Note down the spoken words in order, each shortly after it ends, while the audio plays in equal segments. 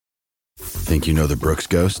Think you know the Brooks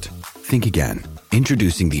Ghost? Think again.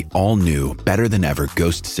 Introducing the all-new, better-than-ever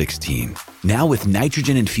Ghost 16. Now with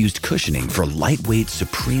nitrogen-infused cushioning for lightweight,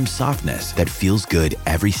 supreme softness that feels good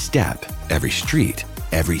every step, every street,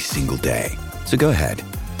 every single day. So go ahead,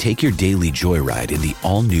 take your daily joyride in the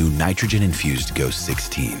all-new nitrogen-infused Ghost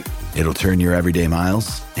 16. It'll turn your everyday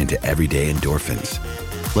miles into everyday endorphins.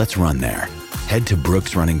 Let's run there. Head to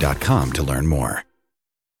brooksrunning.com to learn more.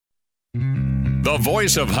 The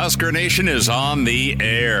voice of Husker Nation is on the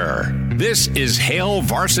air. This is Hail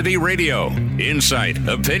Varsity Radio. Insight,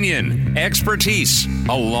 opinion, expertise,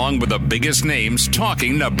 along with the biggest names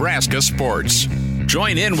talking Nebraska sports.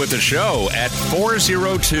 Join in with the show at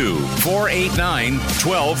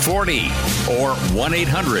 402-489-1240 or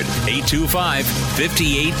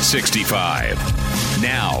 1-800-825-5865.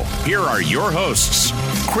 Now, here are your hosts,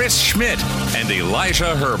 Chris Schmidt and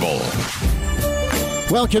Elijah Herbal.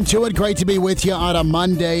 Welcome to it. Great to be with you on a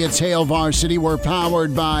Monday. It's Hail Varsity. We're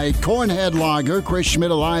powered by Cornhead Lager. Chris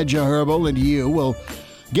Schmidt, Elijah Herbal, and you will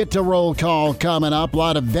get to roll call coming up. A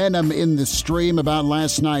lot of venom in the stream about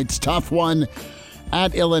last night's tough one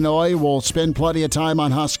at Illinois. We'll spend plenty of time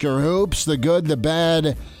on Husker hoops, the good, the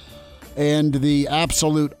bad, and the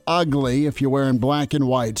absolute ugly. If you're wearing black and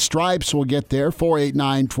white stripes, we'll get there.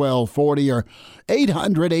 489-1240 or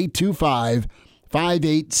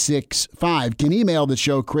 800-825-5865. Can email the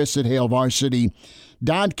show, Chris at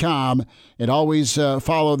HailVarsity.com. And always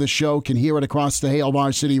follow the show. Can hear it across the Hail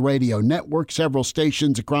Varsity Radio Network. Several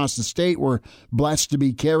stations across the state we're blessed to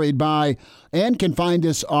be carried by. And can find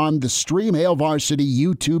us on the Stream Hail Varsity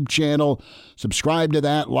YouTube channel. Subscribe to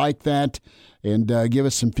that, like that, and give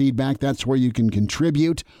us some feedback. That's where you can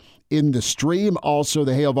contribute in the stream. Also,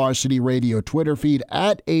 the Hail Varsity Radio Twitter feed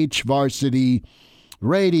at HVarsity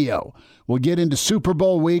Radio. We'll get into Super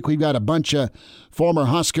Bowl week. We've got a bunch of former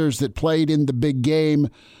Huskers that played in the big game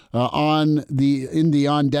in the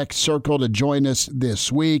on-deck circle to join us this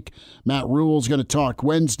week. Matt Rule's going to talk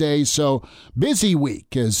Wednesday, so busy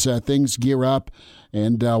week as things gear up.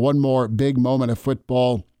 And one more big moment of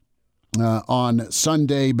football on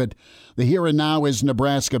Sunday. But the here and now is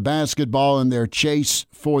Nebraska basketball and their chase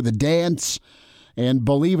for the dance. And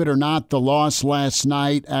believe it or not, the loss last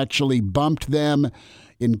night actually bumped them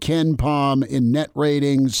in KenPom in net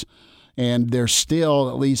ratings, and they're still,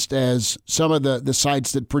 at least as some of the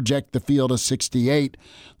sites that project the field as 68,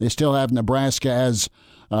 they still have Nebraska as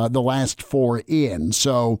the last four in.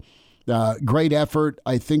 So great effort.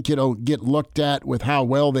 I think it'll get looked at with how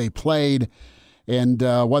well they played and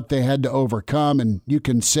what they had to overcome. And you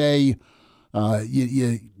can say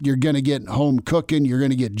you're going to get home cooking, you're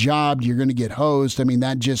going to get jobbed, you're going to get hosed. I mean,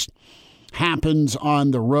 that just happens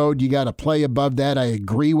on the road. You got to play above that. I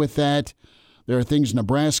agree with that. There are things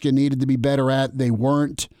Nebraska needed to be better at. They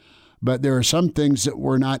weren't. But there are some things that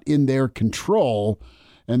were not in their control,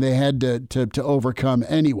 and they had to overcome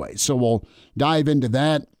anyway. So we'll dive into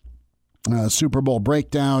that. Super Bowl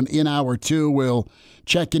breakdown in hour two. We'll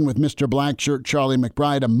check in with Mr. Blackshirt, Charlie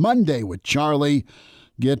McBride, a Monday with Charlie.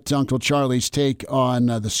 Get Uncle Charlie's take on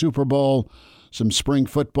the Super Bowl, some spring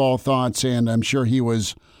football thoughts, and I'm sure he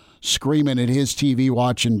was screaming at his TV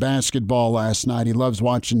watching basketball last night. He loves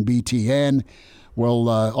watching BTN. We'll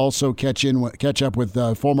also catch up with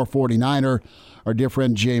former 49er, our dear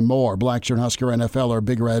friend Jay Moore, Blackshirt Husker NFL, our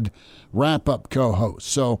Big Red wrap-up co-host.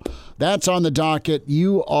 So that's on the docket.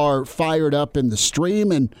 You are fired up in the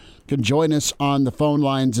stream and can join us on the phone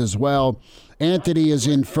lines as well. Anthony is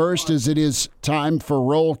in first as it is time for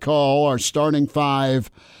roll call, our starting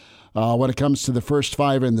five. When it comes to the first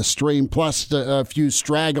five in the stream, plus a few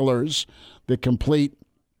stragglers that complete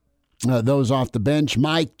those off the bench.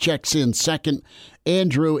 Mike checks in second,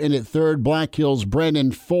 Andrew in at third, Black Hills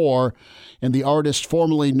Brennan four, and the artist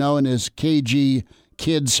formerly known as KG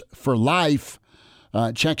Kids for Life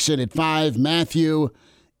checks in at five, Matthew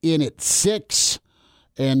in at six,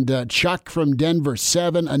 and Chuck from Denver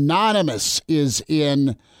seven. Anonymous is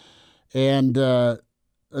in, and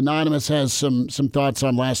Anonymous has some thoughts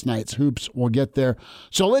on last night's hoops. We'll get there.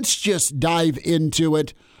 So let's just dive into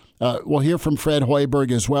it. We'll hear from Fred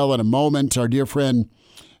Hoiberg as well in a moment. Our dear friend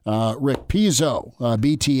Rick Pizzo,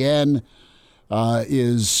 BTN,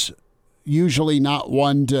 is usually not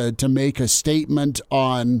one to make a statement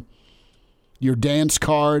on your dance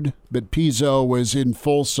card, but Pizzo was in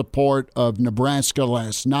full support of Nebraska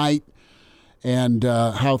last night and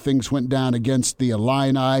how things went down against the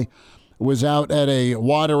Illini. Was out at a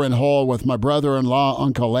watering hole with my brother-in-law,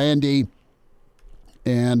 Uncle Andy,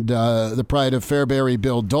 and the pride of Fairbury,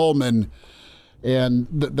 Bill Dolman. And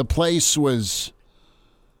the place was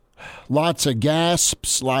lots of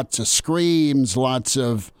gasps, lots of screams, lots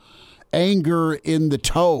of anger in the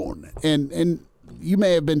tone. And you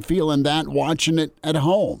may have been feeling that watching it at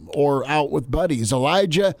home or out with buddies.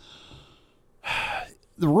 Elijah,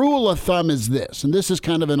 the rule of thumb is this, and this is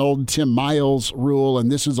kind of an old Tim Miles rule,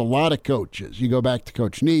 and this is a lot of coaches. You go back to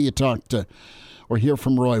Coach Nee, you talk to or hear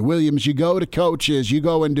from Roy Williams. You go to coaches, you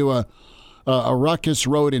go into a ruckus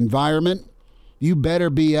road environment, you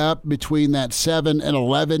better be up between that 7 and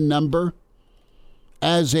 11 number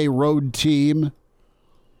as a road team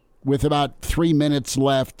with about 3 minutes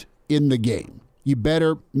left in the game. You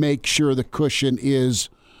better make sure the cushion is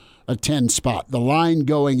a 10 spot. The line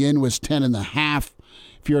going in was 10.5.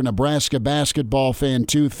 If you're a Nebraska basketball fan,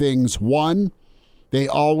 two things. One, they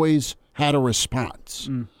always had a response.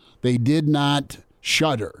 They did not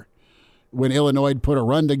shudder. When Illinois put a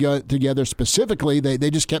run together specifically, they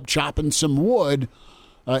just kept chopping some wood.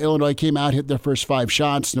 Illinois came out, hit their first 5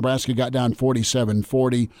 shots. Nebraska got down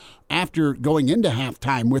 47-40 after going into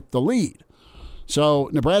halftime with the lead. So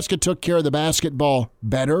Nebraska took care of the basketball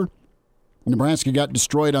better. Nebraska got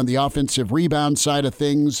destroyed on the offensive rebound side of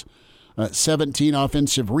things. 17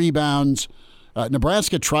 offensive rebounds.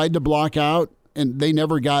 Nebraska tried to block out, and they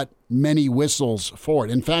never got many whistles for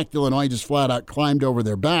it. In fact, Illinois just flat out climbed over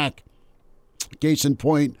their back. Case in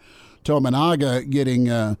point, Tominaga getting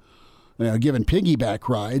given piggyback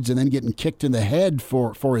rides and then getting kicked in the head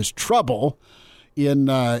for his trouble in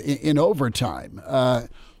overtime.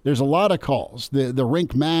 There's a lot of calls. The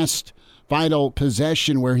rink mast final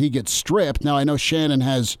possession where he gets stripped. Now I know Shannon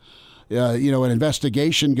has an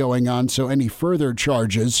investigation going on, so any further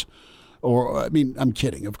charges, I'm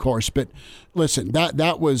kidding, of course, but listen,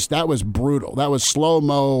 that was brutal. That was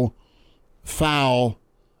slow-mo foul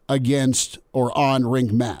against or on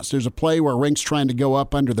Rink Mass. There's a play where Rink's trying to go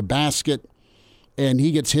up under the basket, and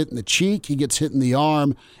he gets hit in the cheek, he gets hit in the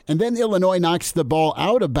arm, and then Illinois knocks the ball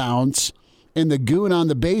out of bounds, and the goon on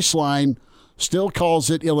the baseline still calls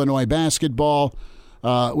it Illinois basketball,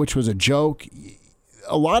 which was a joke.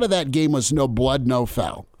 A lot of that game was no blood, no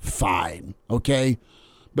foul. Fine, okay?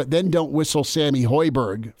 But then don't whistle Sammy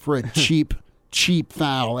Hoiberg for a cheap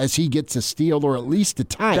foul as he gets a steal or at least a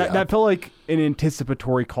tie-up. That felt like an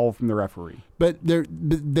anticipatory call from the referee. But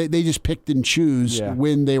they just picked and choose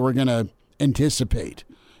when they were going to anticipate.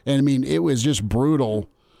 And, it was just brutal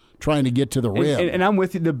trying to get to the rim. And I'm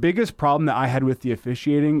with you. The biggest problem that I had with the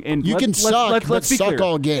officiating, and you can suck, but suck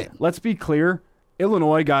all game. Let's be clear.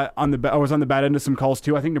 Illinois was on the bad end of some calls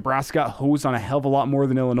too. I think Nebraska got hosed on a hell of a lot more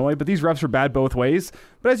than Illinois, but these refs are bad both ways.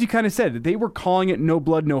 But as you kind of said, they were calling it no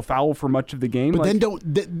blood, no foul for much of the game. But then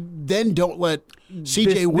don't let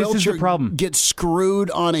CJ Wilcher get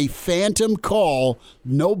screwed on a phantom call,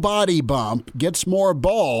 no body bump, gets more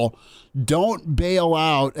ball. Don't bail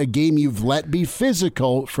out a game you've let be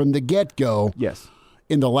physical from the get-go. Yes.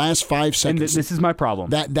 In the last 5 seconds. And this is my problem.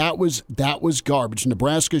 That was garbage.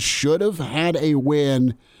 Nebraska should have had a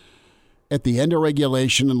win at the end of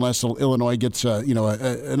regulation unless Illinois gets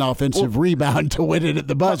an offensive rebound to win it at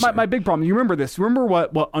the buzzer. My big problem, you remember this. Remember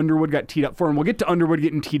what Underwood got teed up for? And we'll get to Underwood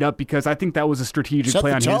getting teed up because I think that was a strategic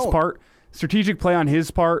play on his part. Strategic play on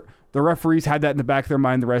his part. The referees had that in the back of their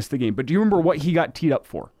mind the rest of the game. But do you remember what he got teed up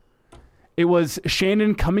for? It was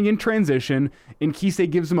Shannon coming in transition, and Kisei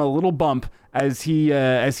gives him a little bump as he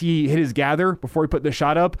hit his gather before he put the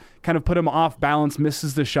shot up, kind of put him off balance,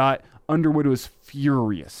 misses the shot. Underwood was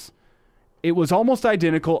furious. It was almost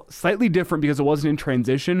identical, slightly different because it wasn't in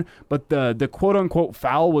transition, but the quote-unquote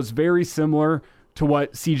foul was very similar to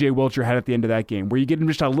what CJ Wilcher had at the end of that game, where you get him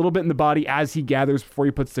just a little bit in the body as he gathers before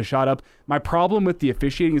he puts the shot up. My problem with the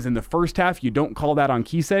officiating is in the first half, you don't call that on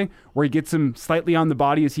Kisei, where he gets him slightly on the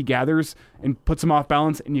body as he gathers and puts him off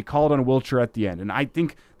balance, and you call it on Wilcher at the end. And I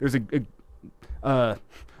think there's a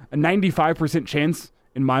 95% chance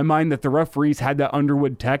in my mind that the referees had that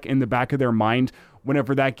Underwood tech in the back of their mind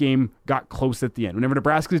whenever that game got close at the end. Whenever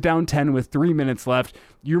Nebraska's down 10 with 3 minutes left,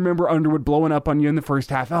 you remember Underwood blowing up on you in the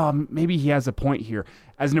first half. Oh, maybe he has a point here.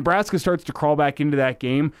 As Nebraska starts to crawl back into that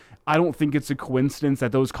game, I don't think it's a coincidence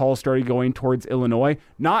that those calls started going towards Illinois.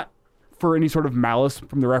 Not for any sort of malice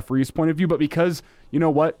from the referee's point of view, but because, you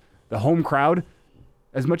know what, the home crowd,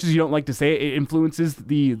 as much as you don't like to say it, it influences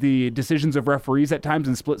the decisions of referees at times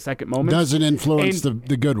in split-second moments. Doesn't influence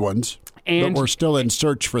the good ones, but we're still in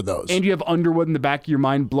search for those. And you have Underwood in the back of your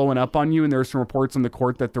mind blowing up on you, and there are some reports on the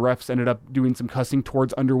court that the refs ended up doing some cussing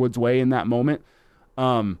towards Underwood's way in that moment.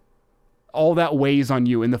 All that weighs on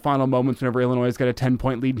you in the final moments whenever Illinois has got a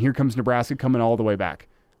 10-point lead, and here comes Nebraska coming all the way back.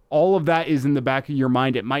 All of that is in the back of your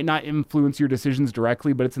mind. It might not influence your decisions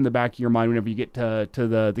directly, but it's in the back of your mind whenever you get to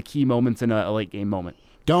the key moments in a late-game moment.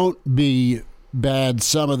 Don't be bad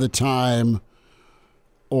some of the time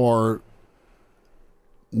or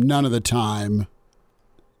none of the time.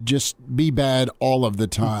 Just be bad all of the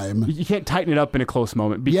time. You can't tighten it up in a close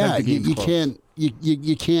moment because the game's close.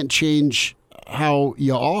 You can't change how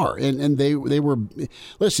you are. And they were,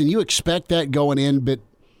 listen, you expect that going in, but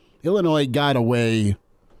Illinois got away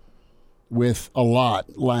with a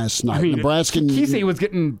lot last night. I mean, Nebraska. Kisei was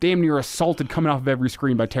getting damn near assaulted coming off of every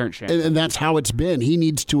screen by Terrence Shannon. And that's how it's been. He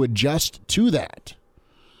needs to adjust to that.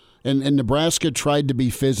 And Nebraska tried to be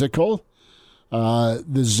physical.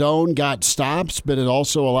 The zone got stops, but it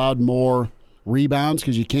also allowed more rebounds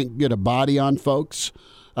because you can't get a body on folks.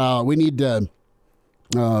 We need to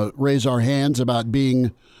raise our hands about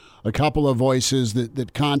being a couple of voices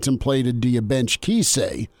that contemplated, do you bench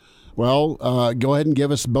Kisei? Well, go ahead and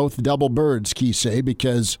give us both double birds, Kisei,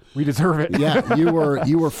 because we deserve it. Yeah, you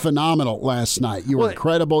were phenomenal last night. You were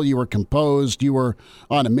incredible. You were composed. You were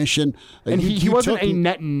on a mission. And he wasn't a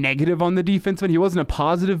net negative on the defensive end. He wasn't a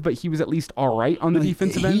positive, but he was at least all right on the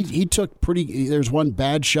defensive end. He took there's one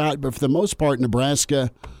bad shot, but for the most part, Nebraska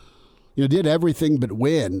did everything but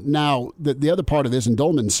win. Now, the other part of this, and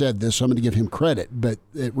Dolman said this, so I'm going to give him credit, but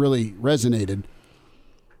it really resonated.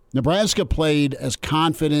 Nebraska played as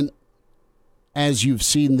confident as you've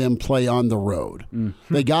seen them play on the road.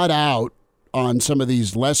 Mm-hmm. They got out on some of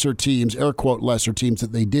these lesser teams, air quote lesser teams,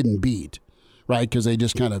 that they didn't beat, right? Because they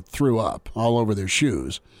just kind of threw up all over their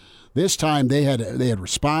shoes. This time they had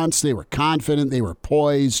response. They were confident. They were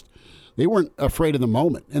poised. They weren't afraid of the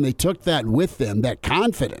moment. And they took that with them, that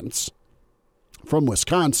confidence from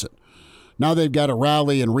Wisconsin. Now they've got to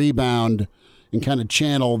rally and rebound and kind of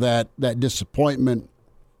channel that disappointment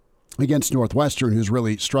against Northwestern, who's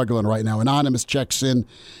really struggling right now. Anonymous checks in.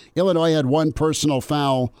 Illinois had one personal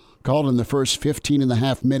foul called in the first 15 and a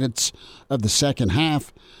half minutes of the second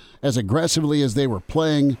half. As aggressively as they were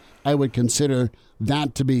playing, I would consider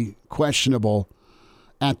that to be questionable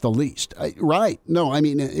at the least. Right. No, I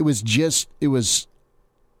mean, it was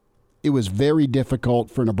very difficult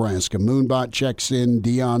for Nebraska. Moonbot checks in.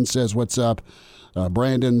 Dion says, what's up?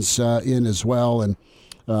 Brandon's in as well. And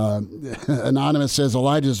Anonymous says,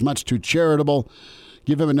 Elijah's much too charitable.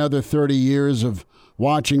 Give him another 30 years of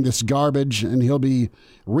watching this garbage, and he'll be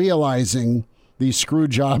realizing these screw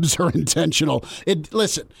jobs are intentional.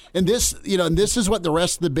 Listen, and this is what the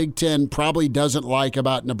rest of the Big Ten probably doesn't like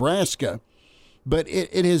about Nebraska, but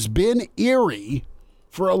it has been eerie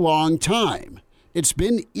for a long time. It's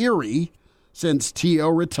been eerie since T.O.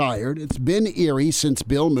 retired. It's been eerie since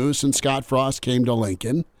Bill Moose and Scott Frost came to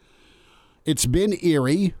Lincoln. It's been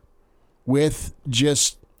eerie with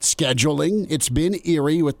just scheduling. It's been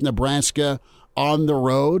eerie with Nebraska on the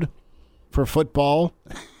road for football.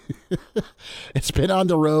 It's been on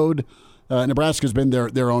the road. Nebraska's been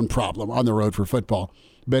their own problem on the road for football.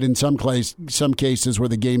 But in some cases where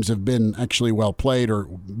the games have been actually well played or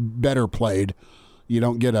better played, you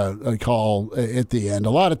don't get a call at the end. A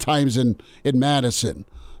lot of times in Madison,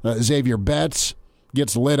 Xavier Betts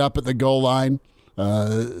gets lit up at the goal line.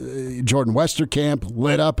 Jordan Westerkamp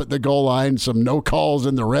lit up at the goal line. Some no calls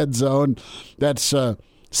in the red zone. That's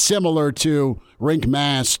similar to Rink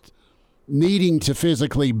Mast needing to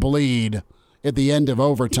physically bleed at the end of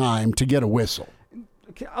overtime to get a whistle.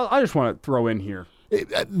 I just want to throw in here.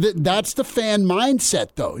 That's the fan mindset,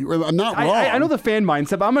 though. I'm not wrong. I know the fan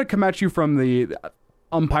mindset, but I'm going to come at you from the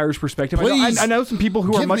umpire's perspective. I know some people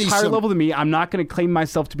who are much higher level than me. I'm not going to claim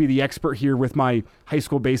myself to be the expert here with my high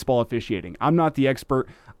school baseball officiating. I'm not the expert.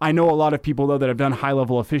 I know a lot of people though that have done high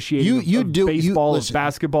level officiating. Baseball,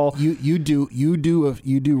 basketball. You do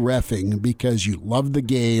reffing because you love the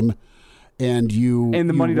game. And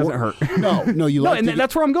the money doesn't hurt. No, you like.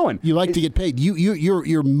 That's where I'm going. You like to get paid.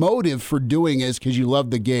 Your motive for doing it is because you love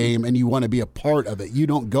the game and you want to be a part of it. You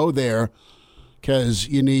don't go there because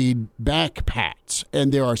you need back pats.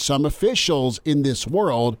 And there are some officials in this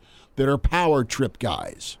world that are power trip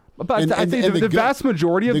guys. But I think the vast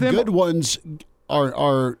majority of them, the good ones,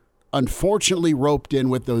 are unfortunately roped in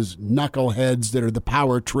with those knuckleheads that are the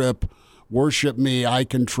power trip. Worship me, I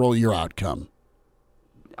control your outcome.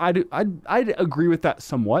 I'd agree with that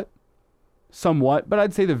somewhat, but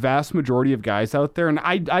I'd say the vast majority of guys out there, and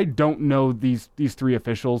I don't know these three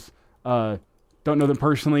officials, don't know them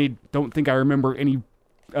personally, don't think I remember any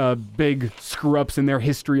big screw-ups in their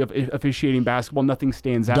history of officiating basketball. Nothing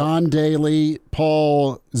stands out. Don Daly,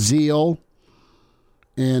 Paul Zeal,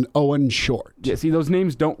 and Owen Short. Yeah, see, those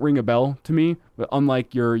names don't ring a bell to me, but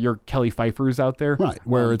unlike your Kelly Pfeiffers out there. Right,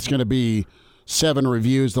 where it's going to be 7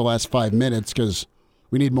 reviews the last 5 minutes because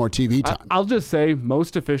we need more TV time. I'll just say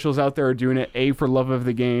most officials out there are doing it, A, for love of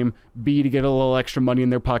the game, B, to get a little extra money in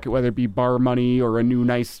their pocket, whether it be bar money or a new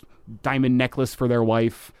nice diamond necklace for their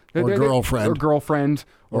wife. Or girlfriend.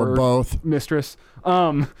 Or both. Mistress.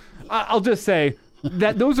 I'll just say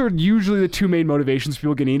that those are usually the two main motivations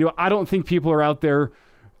people get into. I don't think people are out there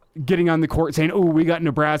getting on the court saying, oh, we got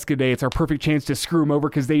Nebraska today. It's our perfect chance to screw them over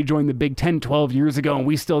because they joined the Big Ten 12 years ago and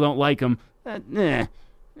we still don't like them. I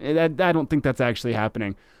don't think that's actually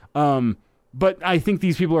happening. But I think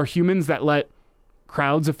these people are humans that let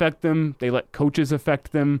crowds affect them. They let coaches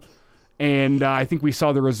affect them. And I think we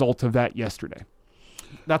saw the result of that yesterday.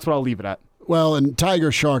 That's what I'll leave it at. Well, and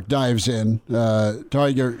Tiger Shark dives in.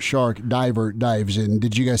 Tiger Shark Diver dives in.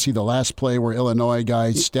 Did you guys see the last play where Illinois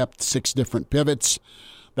guys stepped 6 different pivots?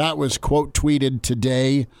 That was quote tweeted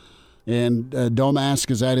today. And Domask,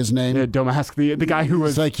 is that his name? Yeah, Domask, the guy who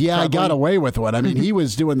was like, yeah, traveling. I got away with one. I mean, he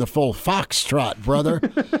was doing the full foxtrot, brother.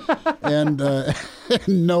 And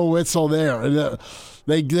no whistle there.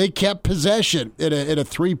 They kept possession in a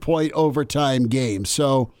 3-point overtime game.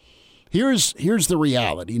 So here's the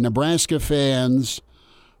reality. Nebraska fans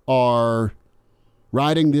are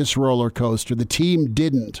riding this roller coaster. The team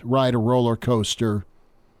didn't ride a roller coaster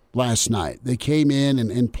last night. They came in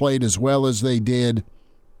and played as well as they did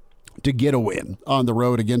to get a win on the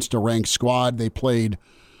road against a ranked squad. They played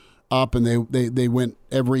up and they went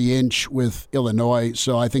every inch with Illinois.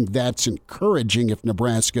 So I think that's encouraging if you're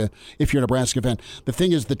a Nebraska fan. The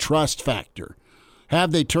thing is the trust factor.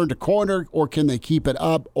 Have they turned a corner or can they keep it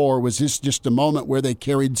up? Or was this just a moment where they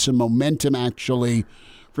carried some momentum actually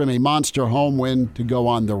from a monster home win to go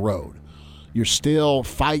on the road? You're still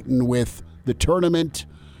fighting with the tournament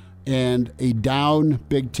and a down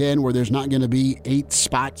Big Ten where there's not going to be 8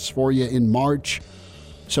 spots for you in March.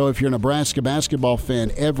 So if you're a Nebraska basketball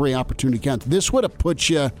fan, every opportunity counts. This would have put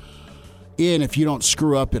you in if you don't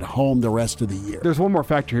screw up at home the rest of the year. There's one more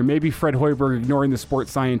factor here. Maybe Fred Hoiberg ignoring the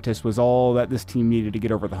sports scientist was all that this team needed to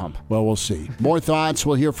get over the hump. Well, we'll see. More thoughts.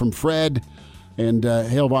 We'll hear from Fred, and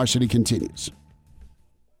Hail Varsity continues.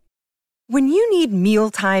 When you need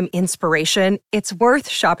mealtime inspiration, it's worth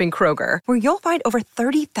shopping Kroger, where you'll find over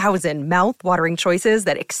 30,000 mouth-watering choices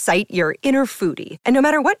that excite your inner foodie. And no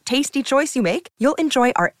matter what tasty choice you make, you'll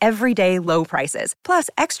enjoy our everyday low prices, plus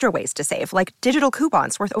extra ways to save, like digital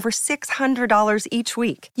coupons worth over $600 each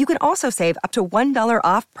week. You can also save up to $1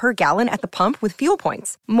 off per gallon at the pump with fuel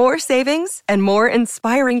points. More savings and more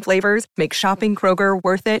inspiring flavors make shopping Kroger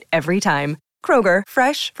worth it every time. Kroger,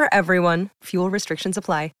 fresh for everyone. Fuel restrictions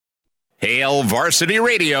apply. Hail Varsity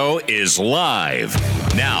Radio is live.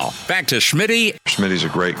 Now, back to Schmitty. Schmitty's a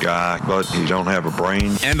great guy, but he don't have a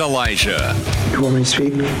brain. And Elijah. You want me to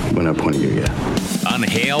speak? When I point at you, yeah. On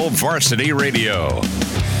Hail Varsity Radio.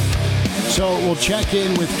 So we'll check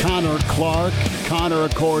in with Connor Clark. Connor,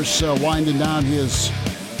 of course, winding down his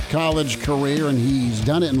college career, and he's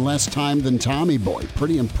done it in less time than Tommy Boy.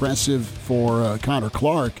 Pretty impressive for Connor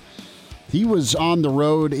Clark. He was on the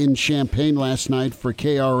road in Champaign last night for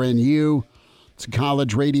KRNU. It's a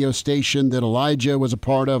college radio station that Elijah was a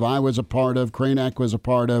part of, I was a part of, Cranack was a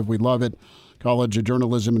part of. We love it. College of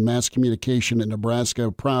Journalism and Mass Communication in Nebraska.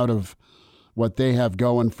 Proud of what they have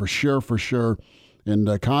going for sure.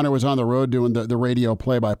 And Connor was on the road doing the radio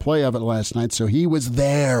play-by-play of it last night, so he was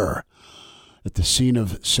there at the scene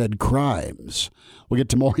of said crimes. We'll get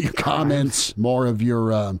to more of your comments, more of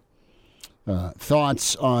your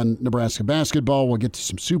thoughts on Nebraska basketball. We'll get to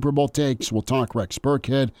some Super Bowl takes. We'll talk Rex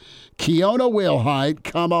Burkhead. Keona Wilhite,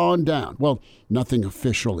 come on down. Well, nothing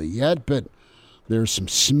officially yet, but there's some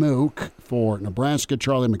smoke for Nebraska.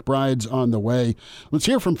 Charlie McBride's on the way. Let's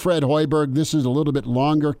hear from Fred Hoiberg. This is a little bit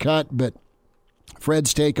longer cut, but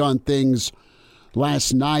Fred's take on things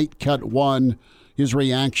last night, cut 1, his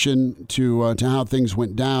reaction to how things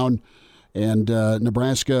went down, and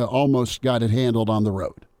Nebraska almost got it handled on the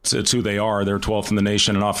road. It's who they are. They're 12th in the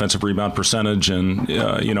nation in offensive rebound percentage. And,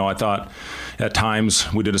 I thought at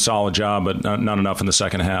times we did a solid job, but not enough in the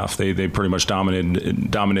second half. They pretty much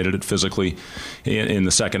dominated it physically in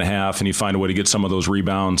the second half. And you find a way to get some of those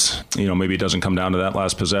rebounds. Maybe it doesn't come down to that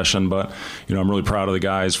last possession, but, I'm really proud of the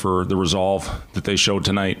guys for the resolve that they showed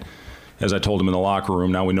tonight. As I told them in the locker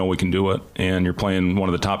room, now we know we can do it. And you're playing one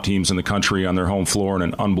of the top teams in the country on their home floor in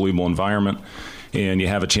an unbelievable environment. And you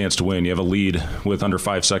have a chance to win. You have a lead with under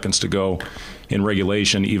 5 seconds to go in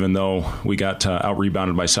regulation, even though we got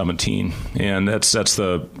out-rebounded by 17. And that's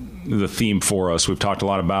the theme for us. We've talked a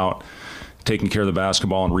lot about taking care of the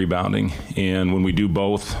basketball and rebounding. And when we do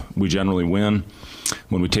both, we generally win.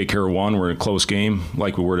 When we take care of one, we're in a close game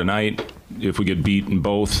like we were tonight. If we get beat in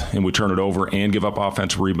both and we turn it over and give up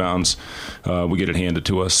offensive rebounds, we get it handed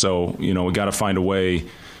to us. So, we got to find a way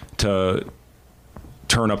to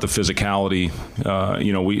turn up the physicality.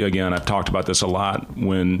 I've talked about this a lot.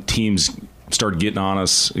 When teams started getting on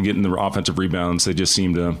us, getting the offensive rebounds. They just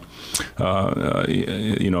seem to,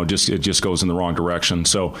 it just goes in the wrong direction.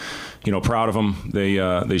 So, proud of them.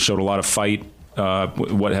 They showed a lot of fight.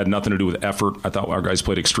 What had nothing to do with effort. I thought our guys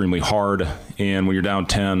played extremely hard, and when you're down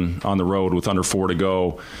 10 on the road with under 4 to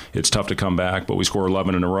go, it's tough to come back. But we scored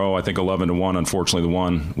 11 in a row. I think 11-1. Unfortunately, the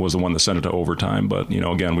one was the one that sent it to overtime. But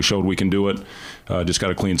again, we showed we can do it. Just got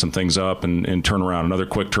to clean some things up and turn around. Another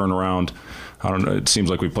quick turnaround. I don't know. It seems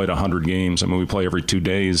like we played 100 games. I mean, we play every 2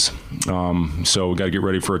 days, so we got to get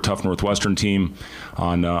ready for a tough Northwestern team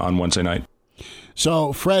on Wednesday night.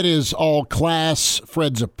 So Fred is all class.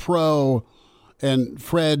 Fred's a pro. And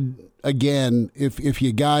Fred, again, if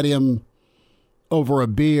you got him over a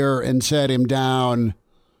beer and set him down,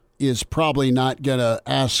 is probably not going to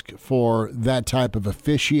ask for that type of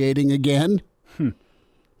officiating again.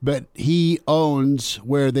 But he owns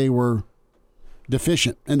where they were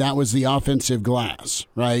deficient, and that was the offensive glass,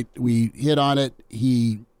 right? We hit on it.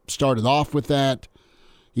 He started off with that.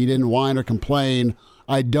 He didn't whine or complain.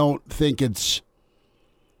 I don't think it's...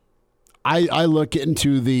 I look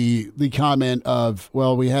into the comment of,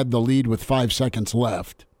 well, we had the lead with 5 seconds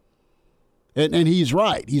left. And he's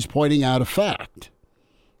right. He's pointing out a fact.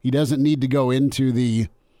 He doesn't need to go into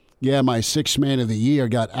my sixth man of the year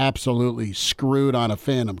got absolutely screwed on a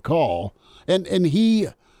phantom call. And he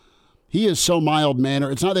is so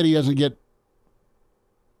mild-mannered. It's not that he doesn't get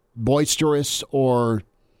boisterous or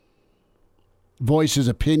voice his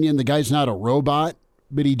opinion. The guy's not a robot,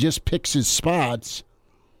 but he just picks his spots.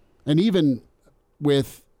 And even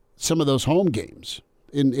with some of those home games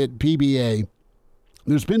at PBA,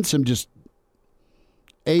 there's been some just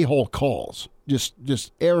a-hole calls, just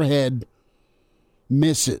airhead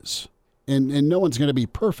misses. And no one's going to be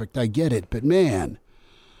perfect. I get it. But, man,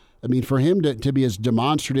 I mean, for him to be as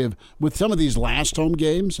demonstrative with some of these last home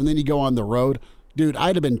games, and then you go on the road, dude,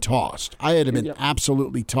 I'd have been tossed. I had been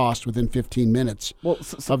absolutely tossed within 15 minutes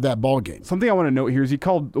of that ball game. Something I want to note here is he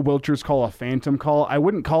called Wilcher's call a phantom call. I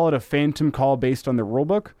wouldn't call it a phantom call based on the rule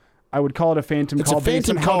book. I would call it a phantom call based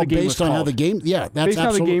on how the game was called. That's based on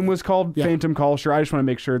how the game was called. Yeah. Phantom call. Sure, I just want to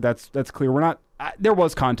make sure that's clear. We're not. There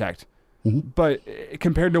was contact, but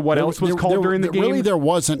compared to what else was called during the game, really there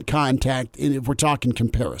wasn't contact. If we're talking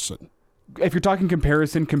comparison. If you're talking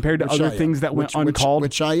comparison compared to other things that went uncalled.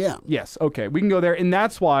 Which I am. Yes, okay. We can go there. And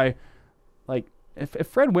that's why, like, if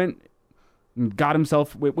Fred went and got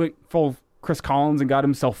himself, went full Chris Collins and got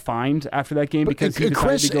himself fined after that game because he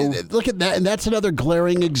decided to go. Look at that. And that's another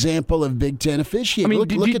glaring example of Big Ten officiating. I mean,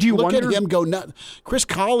 look at him go nuts. Chris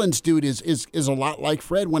Collins, dude, is a lot like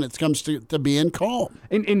Fred when it comes to being calm.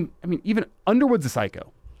 And I mean, even Underwood's a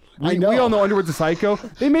psycho. We all know Underwood's a psycho.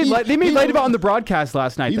 They made light of it on the broadcast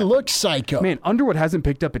last night. He looks psycho. Man, Underwood hasn't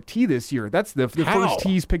picked up a tee this year. That's the first tee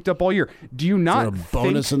he's picked up all year. Do you not think... Is there a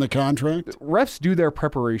bonus in the contract? Refs do their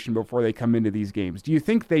preparation before they come into these games. Do you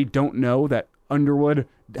think they don't know that Underwood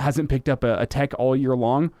hasn't picked up a tech all year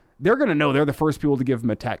long? They're going to know they're the first people to give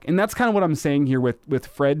him a tech. And that's kind of what I'm saying here with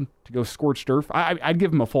Fred to go scorched earth. I'd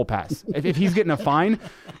give him a full pass if he's getting a fine,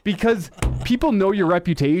 because people know your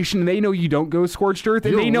reputation. They know you don't go scorched earth.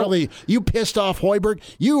 And they know you pissed off Hoiberg.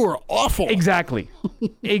 You were awful. Exactly.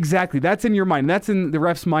 That's in your mind. That's in the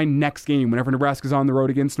ref's mind next game whenever Nebraska's on the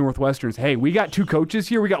road against Northwestern. Hey, we got 2 coaches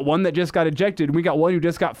here. We got one that just got ejected, and we got one who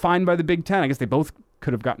just got fined by the Big Ten. I guess they both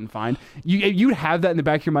could have gotten fined. You'd have that in the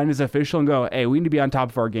back of your mind as official and go, hey, we need to be on top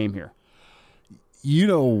of our game here. You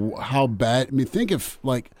know how bad. I mean, think if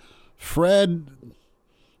like Fred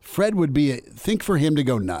would be. Think for him to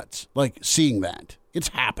go nuts, like seeing that. It's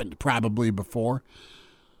happened probably before,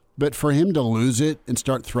 but for him to lose it and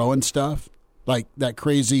start throwing stuff like that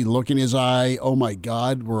crazy look in his eye. Oh my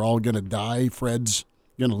God, we're all gonna die. Fred's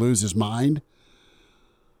gonna lose his mind.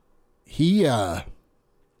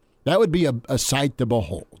 That would be a sight to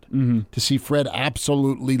behold, to see Fred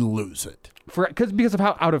absolutely lose it. Because of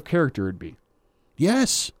how out of character it'd be.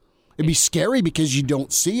 Yes. It'd be scary because you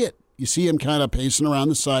don't see it. You see him kind of pacing around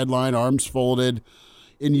the sideline, arms folded,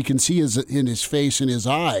 and you can see in his face and his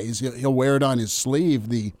eyes. He'll wear it on his sleeve,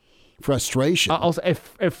 the frustration. Also,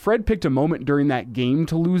 if Fred picked a moment during that game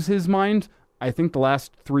to lose his mind, I think the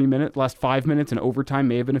last 5 minutes in overtime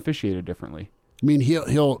may have been officiated differently. I mean,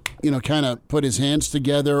 he'll kind of put his hands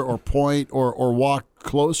together or point or walk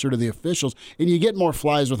closer to the officials, and you get more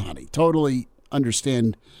flies with honey. Totally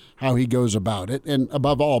understand how he goes about it, and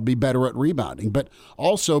above all, be better at rebounding. But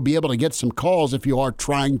also be able to get some calls if you are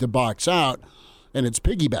trying to box out, and it's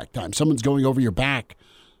piggyback time. Someone's going over your back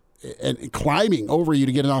and climbing over you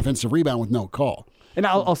to get an offensive rebound with no call. And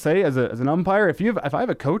I'll say, as an umpire, if I have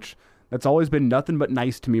a coach that's always been nothing but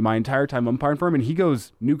nice to me my entire time umpiring for him, and he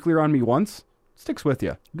goes nuclear on me once, sticks with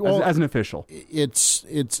you as an official.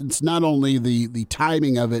 It's not only the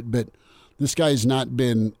timing of it, but this guy's not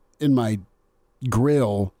been in my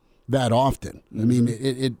grill that often. I mean,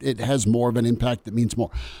 it has more of an impact that means more.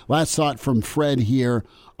 Last thought from Fred here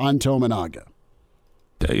on Tominaga.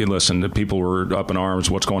 Hey, listen, the people were up in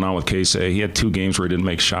arms. What's going on with Casey? He had 2 games where he didn't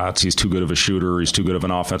make shots. He's too good of a shooter. He's too good of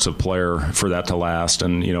an offensive player for that to last.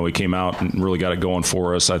 And, he came out and really got it going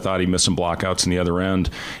for us. I thought he missed some blockouts in the other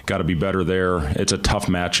end. Got to be better there. It's a tough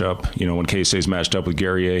matchup. When Casey's matched up with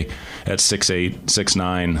Guerrier at 6'8",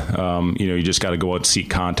 6'9", you just got to go out and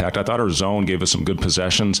seek contact. I thought our zone gave us some good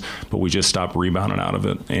possessions, but we just stopped rebounding out of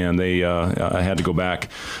it. And they had to go back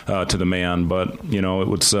to the man. But, it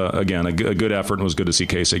was, again, a good effort, and it was good to see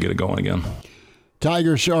Casey get it going again.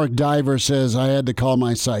 Tiger Shark Diver says, I had to call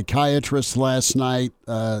my psychiatrist last night.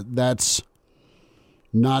 That's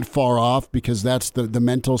not far off, because that's the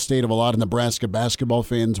mental state of a lot of Nebraska basketball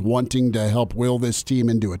fans wanting to help will this team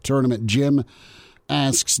into a tournament. Jim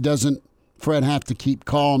asks, doesn't Fred have to keep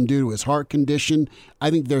calm due to his heart condition?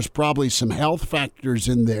 I think there's probably some health factors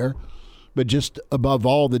in there, but just above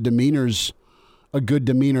all, the demeanor's a good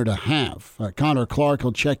demeanor to have. Connor Clark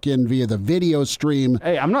will check in via the video stream.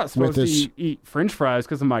 Hey, I'm not supposed to eat French fries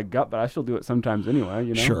because of my gut, but I still do it sometimes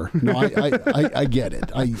anyway. Sure. No, I get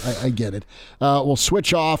it. I get it. We'll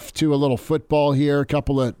switch off to a little football here. A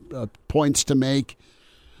couple of points to make.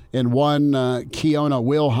 And one, Keona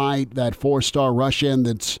Wilhite, that 4-star rush end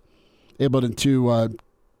that's able to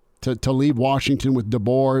leave Washington with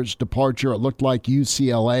DeBoer's departure. It looked like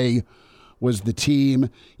UCLA was the team.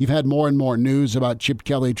 You've had more and more news about Chip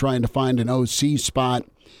Kelly trying to find an OC spot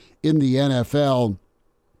in the NFL.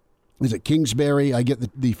 Is it Kingsbury? I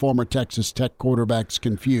get the former Texas Tech quarterbacks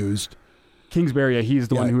confused. Kingsbury, he's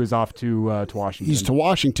the one who is off to Washington. He's to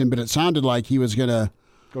Washington, but it sounded like he was going to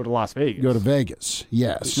go to Las Vegas. Go to Vegas,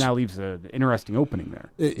 yes. Which now leaves an interesting opening there.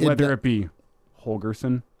 Whether it be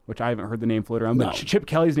Holgerson, which I haven't heard the name float around, but Chip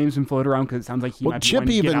Kelly's name's been floated around because it sounds like he might be wanting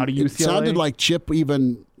to get out of UCLA. It sounded like Chip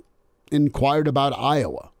even inquired about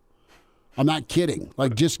Iowa. I'm not kidding.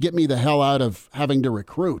 Like, just get me the hell out of having to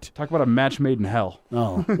recruit. Talk about a match made in hell.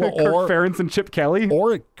 Oh, well, Kirk Ferentz and Chip Kelly.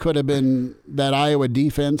 Or it could have been that Iowa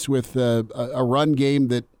defense with a run game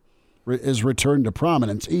that is returned to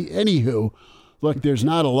prominence. Anywho, look, there's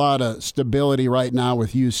not a lot of stability right now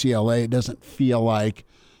with UCLA. It doesn't feel like.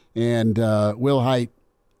 And Wilhite,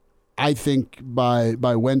 I think by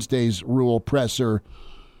Wednesday's rule presser,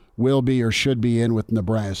 will be or should be in with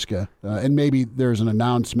Nebraska. And maybe there's an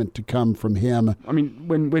announcement to come from him. I mean,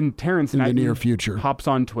 when Terrence in the near future hops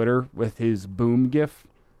on Twitter with his boom gif,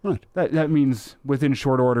 right, that means within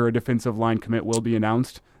short order a defensive line commit will be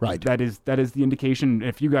announced. Right. That is the indication.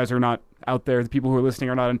 If you guys are not out there, the people who are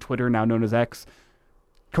listening are not on Twitter, now known as X,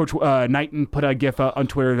 Coach Knighton put a gif on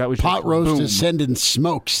Twitter that was just pot roast boom. Is sending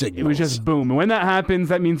smoke signals. It was just boom. And when that happens,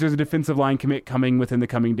 that means there's a defensive line commit coming within the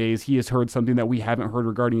coming days. He has heard something that we haven't heard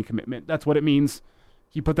regarding a commitment. That's what it means.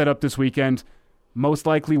 He put that up this weekend. Most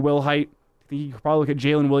likely Wilhite. I think you could probably look at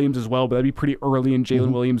Jalen Williams as well, but that'd be pretty early in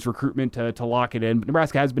Jalen Williams' recruitment to lock it in. But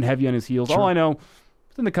Nebraska has been heavy on his heels. Sure. All I know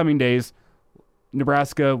is in the coming days,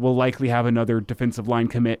 Nebraska will likely have another defensive line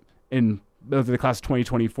commit in the class of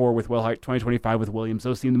 2024 with Wilhite, 2025 with Williams.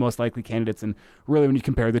 Those seem the most likely candidates, and really when you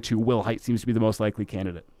compare the two, Wilhite seems to be the most likely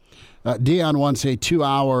candidate. Dion wants a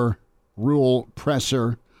 2-hour rule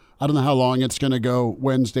presser. I don't know how long it's going to go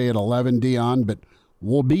Wednesday at 11, Dion, but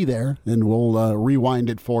we'll be there, and we'll rewind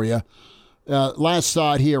it for you. Last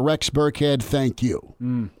thought here, Rex Burkhead, thank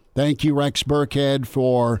you. Thank you, Rex Burkhead,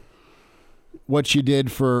 for what you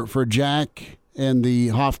did for Jack and the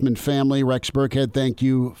Hoffman family. Rex Burkhead, thank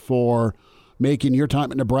you for making your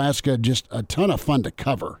time at Nebraska just a ton of fun to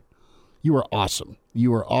cover. You were awesome.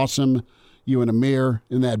 You were awesome. You and Amir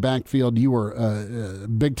in that backfield, you were a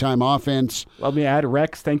big-time offense. Let me add,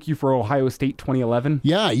 Rex, thank you for Ohio State 2011.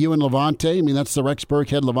 Yeah, you and Levante. I mean, that's the Rex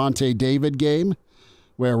Burkhead Levante David game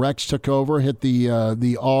where Rex took over, hit the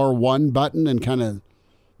R1 button, and kind of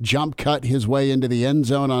jump cut his way into the end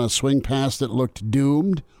zone on a swing pass that looked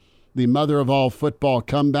doomed. The mother of all football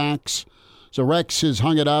comebacks. So Rex has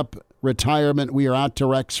hung it up. Retirement. We are out to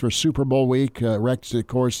Rex for Super Bowl week. Rex, of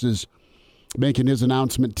course, is making his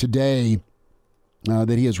announcement today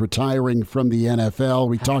that he is retiring from the NFL.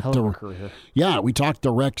 We talked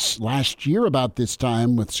to Rex last year about this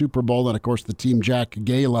time with Super Bowl and, of course, the Team Jack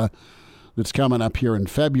Gala that's coming up here in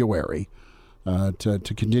February to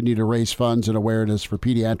continue to raise funds and awareness for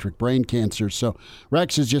pediatric brain cancer. So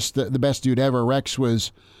Rex is just the best dude ever. Rex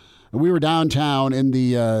was. We were downtown in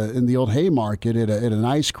the old Haymarket at an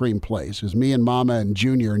ice cream place. It was me and Mama and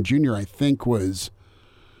Junior. And Junior, I think, was,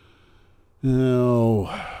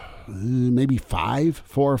 maybe 4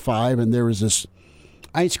 or 5, and there was this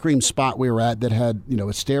ice cream spot we were at that had,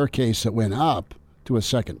 a staircase that went up to a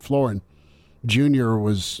second floor, and Junior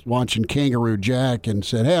was watching Kangaroo Jack and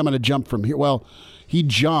said, hey, I'm going to jump from here. Well, he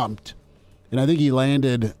jumped, and I think he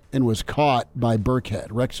landed and was caught by Burkhead.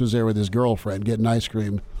 Rex was there with his girlfriend getting ice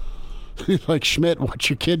cream. He's like, Schmidt, what's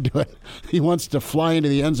your kid doing? He wants to fly into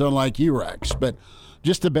the end zone like you, Rex. But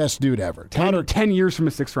just the best dude ever. 10 years from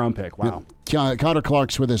a 6th-round pick. Wow. Connor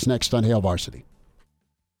Clark's with us next on Hail Varsity.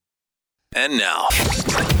 And now,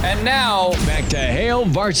 back to Hail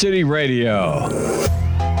Varsity Radio.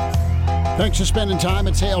 Thanks for spending time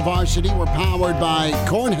at Hail Varsity. We're powered by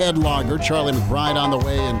Cornhead Lager. Charlie McBride on the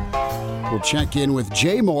way, and we'll check in with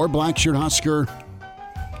Jay Moore, Blackshirt Husker,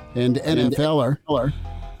 and NFLer.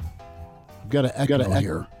 I've got an echo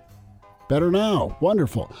here. Better now.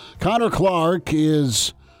 Wonderful. Connor Clark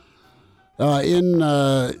is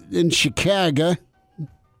in Chicago,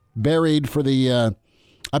 buried for the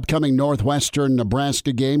upcoming Northwestern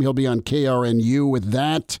Nebraska game. He'll be on KRNU with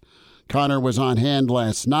that. Connor was on hand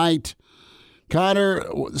last night. Connor,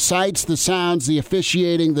 sights, the sounds, the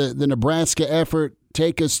officiating, the Nebraska effort.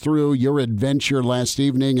 Take us through your adventure last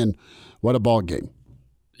evening, and what a ball game.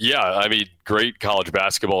 Yeah, great college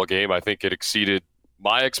basketball game. I think it exceeded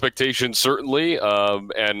my expectations, certainly,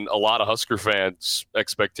 and a lot of Husker fans'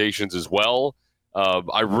 expectations as well.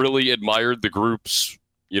 I really admired the group's,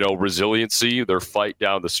 resiliency, their fight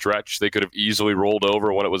down the stretch. They could have easily rolled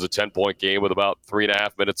over when it was a 10-point game with about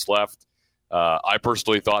 3.5 minutes left. I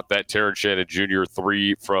personally thought that Terrence Shannon Jr.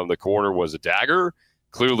 3 from the corner was a dagger.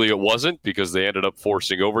 Clearly it wasn't, because they ended up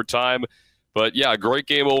forcing overtime. But, yeah, great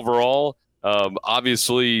game overall.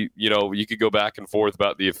 Obviously, you could go back and forth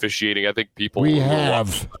about the officiating. I think people...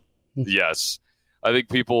 Yes. I think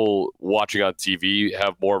people watching on TV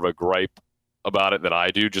have more of a gripe about it than I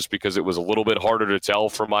do, just because it was a little bit harder to tell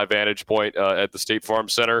from my vantage point at the State Farm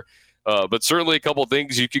Center. But certainly a couple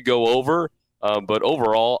things you could go over. But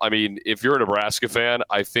overall, if you're a Nebraska fan,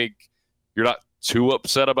 I think you're not too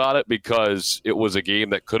upset about it, because it was a game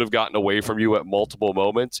that could have gotten away from you at multiple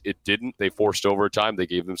moments. It didn't. They forced overtime. They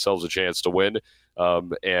gave themselves a chance to win.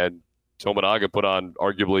 And Tominaga put on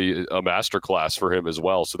arguably a masterclass for him as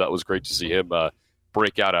well. So that was great to see him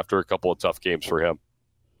break out after a couple of tough games for him.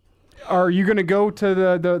 Are you going to go to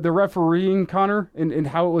the refereeing, Connor, and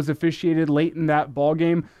how it was officiated late in that ball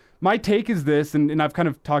game? My take is this, and I've kind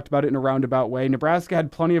of talked about it in a roundabout way. Nebraska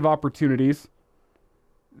had plenty of opportunities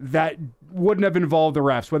that wouldn't have involved the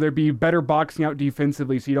refs, whether it be better boxing out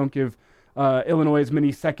defensively so you don't give Illinois as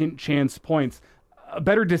many second chance points. A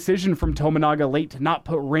better decision from Tominaga late to not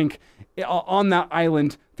put Rink on that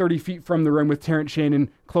island 30 feet from the rim with Terrence Shannon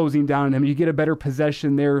closing down on him. You get a better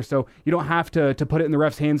possession there, so you don't have to put it in the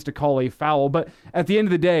ref's hands to call a foul. But at the end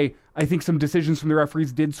of the day, I think some decisions from the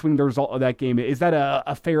referees did swing the result of that game. Is that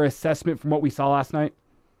a fair assessment from what we saw last night?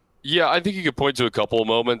 Yeah, I think you could point to a couple of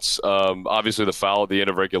moments. Obviously, the foul at the end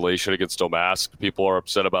of regulation against Domask. People are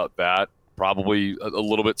upset about that. Probably a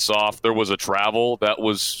little bit soft. There was a travel that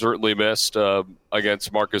was certainly missed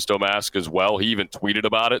against Marcus Domask as well. He even tweeted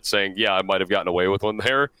about it, saying, yeah, I might have gotten away with one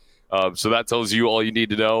there. So that tells you all you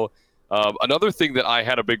need to know. Another thing that I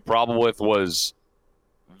had a big problem with was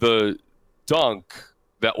the dunk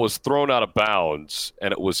that was thrown out of bounds,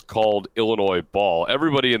 and it was called Illinois ball.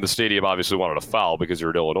 Everybody in the stadium obviously wanted a foul because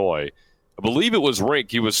you're in Illinois. I believe it was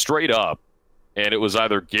Rink. He was straight up, and it was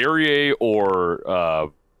either Guerrier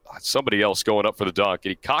or somebody else going up for the dunk,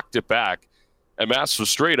 and he cocked it back, and Mass was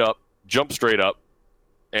straight up, jumped straight up,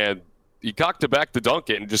 and he cocked it back to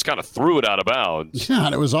dunk it and just kind of threw it out of bounds. Yeah,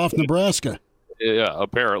 and it was off Nebraska. Yeah,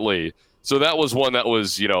 apparently. So that was one that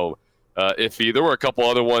was, iffy. There were a couple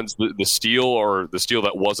other ones, the steal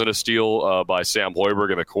that wasn't a steal by Sam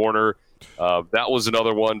Hoiberg in the corner. That was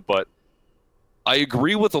another one, but I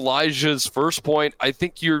agree with Elijah's first point. I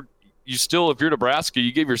think you still, if you're Nebraska,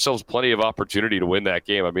 you gave yourselves plenty of opportunity to win that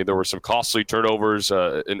game. There were some costly turnovers,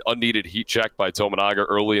 an unneeded heat check by Tominaga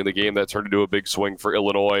early in the game that turned into a big swing for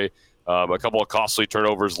Illinois, a couple of costly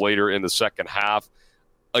turnovers later in the second half.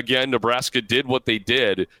 Again, Nebraska did what they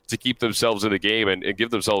did to keep themselves in the game and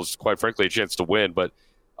give themselves, quite frankly, a chance to win. But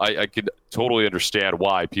I could totally understand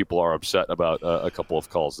why people are upset about a couple of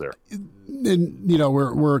calls there. And,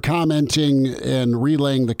 we're commenting and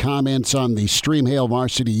relaying the comments on the Stream Hail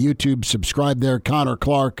Varsity YouTube. Subscribe there. Connor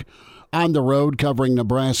Clark on the road covering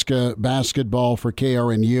Nebraska basketball for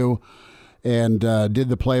KRNU, and did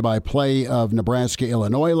the play-by-play of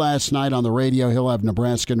Nebraska-Illinois last night on the radio. He'll have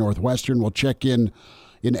Nebraska-Northwestern. We'll check in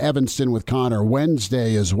Evanston with Connor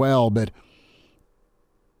Wednesday as well. But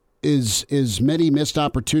as many missed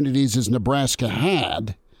opportunities as Nebraska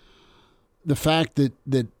had, the fact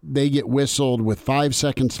that they get whistled with 5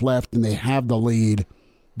 seconds left and they have the lead,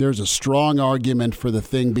 there's a strong argument for the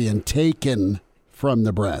thing being taken from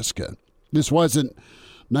Nebraska. This wasn't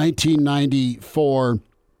 1994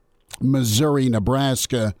 Missouri,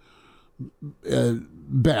 Nebraska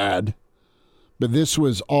bad, but this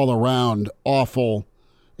was all around awful.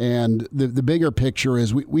 And the bigger picture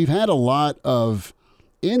is we've had a lot of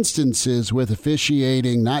instances with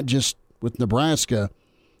officiating, not just with Nebraska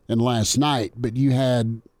and last night, but you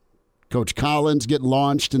had Coach Collins get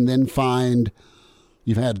launched and then fined.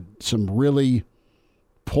 You've had some really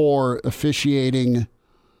poor officiating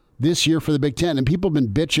this year for the Big Ten, and people have been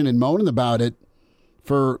bitching and moaning about it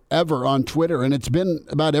forever on Twitter, and it's been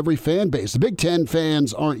about every fan base. The Big Ten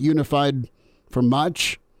fans aren't unified for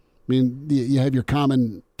much. I mean, you have your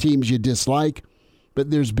common teams you dislike,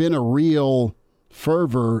 but there's been a real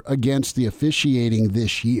fervor against the officiating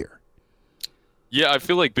this year. Yeah, I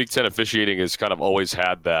feel like Big Ten officiating has kind of always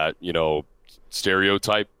had that,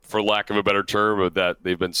 stereotype, for lack of a better term, of that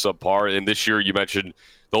they've been subpar. And this year you mentioned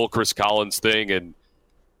the whole Chris Collins thing. And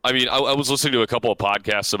I mean, I was listening to a couple of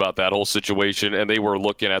podcasts about that whole situation, and they were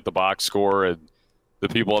looking at the box score, and the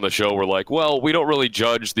people on the show were like, well, we don't really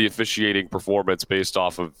judge the officiating performance based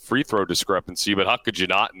off of free throw discrepancy, but how could you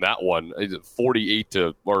not in that one?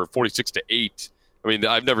 46-8. I mean,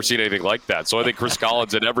 I've never seen anything like that. So I think Chris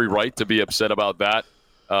Collins had every right to be upset about that.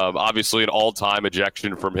 Obviously, an all-time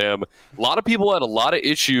ejection from him. A lot of people had a lot of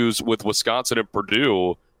issues with Wisconsin and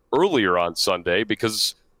Purdue earlier on Sunday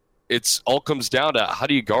because it's all comes down to how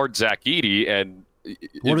do you guard Zach Edey, and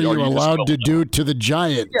what are you allowed to do to the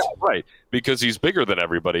Giants? Yeah, right, because he's bigger than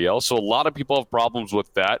everybody else. So a lot of people have problems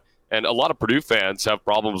with that, and a lot of Purdue fans have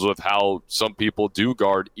problems with how some people do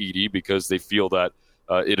guard Edey because they feel that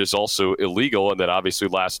it is also illegal. And then obviously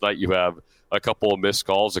last night you have a couple of missed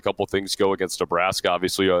calls, a couple of things go against Nebraska.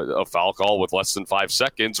 Obviously a foul call with less than 5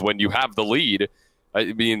 seconds when you have the lead.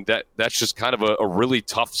 I mean, that's just kind of a really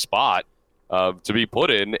tough spot to be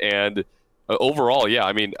put in. And overall, yeah,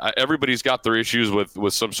 I mean, everybody's got their issues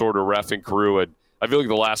with some sort of reffing crew. And I feel like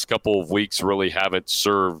the last couple of weeks really haven't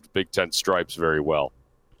served Big Ten stripes very well.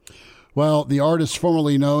 Well, the artist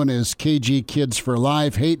formerly known as KG Kids for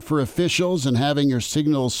Life, hate for officials and having your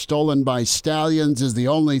signals stolen by stallions is the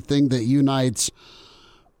only thing that unites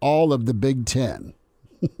all of the Big Ten,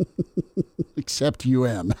 except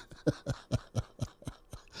UM.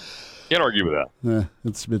 Can't argue with that.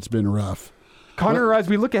 It's been rough. Connor, as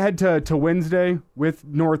we look ahead to Wednesday with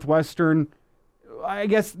Northwestern, I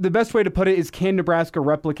guess the best way to put it is, can Nebraska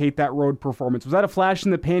replicate that road performance? Was that a flash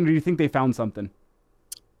in the pan, or do you think they found something?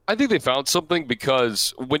 I think they found something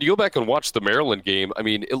because when you go back and watch the Maryland game, I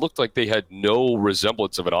mean, it looked like they had no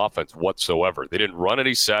resemblance of an offense whatsoever. They didn't run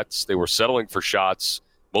any sets. They were settling for shots,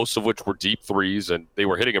 most of which were deep threes, and they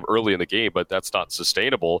were hitting them early in the game, but that's not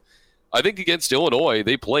sustainable. I think against Illinois,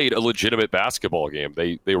 they played a legitimate basketball game.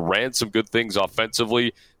 They ran some good things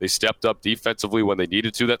offensively. They stepped up defensively when they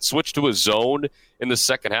needed to. That switch to a zone in the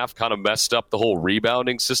second half kind of messed up the whole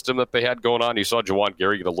rebounding system that they had going on. You saw Juwan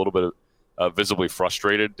Gary get a little bit visibly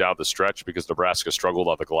frustrated down the stretch because Nebraska struggled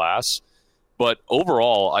on the glass. But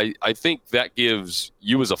overall, I think that gives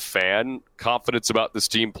you as a fan confidence about this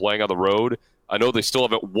team playing on the road. I know they still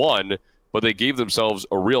haven't won, but they gave themselves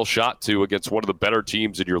a real shot to against one of the better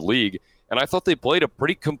teams in your league. And I thought they played a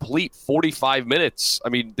pretty complete 45 minutes. I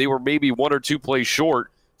mean, they were maybe one or two plays short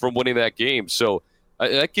from winning that game. So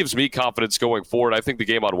that gives me confidence going forward. I think the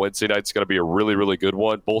game on Wednesday night is going to be a really, really good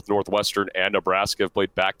one. Both Northwestern and Nebraska have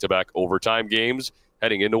played back-to-back overtime games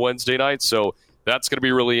heading into Wednesday night. So that's going to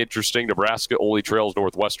be really interesting. Nebraska only trails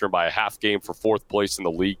Northwestern by a half game for fourth place in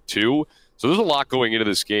the league, too. So there's a lot going into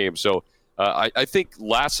this game. So I think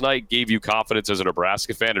last night gave you confidence as a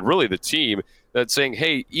Nebraska fan and really the team that's saying,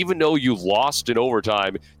 hey, even though you lost in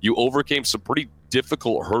overtime, you overcame some pretty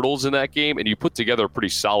difficult hurdles in that game, and you put together a pretty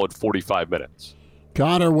solid 45 minutes.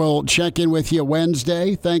 Connor, we'll check in with you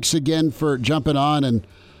Wednesday. Thanks again for jumping on, and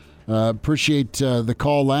appreciate the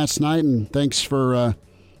call last night, and thanks for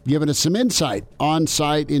giving us some insight on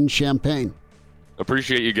site in Champaign.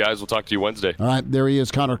 Appreciate you guys. We'll talk to you Wednesday. All right, there he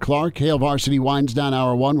is, Connor Clark. Hail Varsity winds down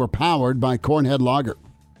Hour 1. We're powered by Cornhead Lager.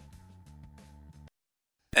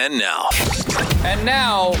 And now,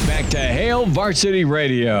 back to Hail Varsity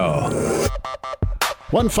Radio.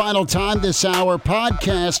 One final time this hour,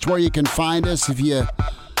 podcast where you can find us if you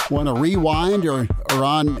want to rewind or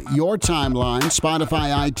on your timeline,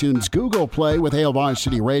 Spotify, iTunes, Google Play with Hail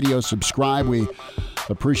Varsity Radio. Subscribe. We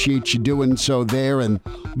appreciate you doing so there, and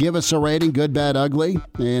give us a rating, good, bad, ugly,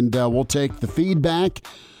 and we'll take the feedback.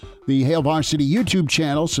 The Hail Varsity YouTube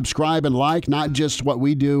channel, subscribe and like, not just what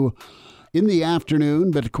we do in the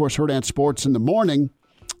afternoon, but of course, Hurrdat Sports in the morning.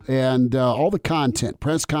 And all the content,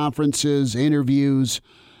 press conferences, interviews,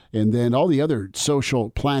 and then all the other social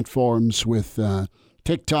platforms with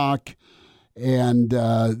TikTok and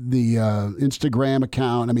the Instagram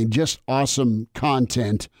account. I mean, just awesome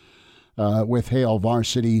content with Hail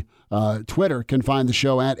Varsity. Twitter can find the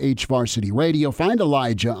show at HVarsity Radio. Find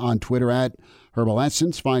Elijah on Twitter at Herbal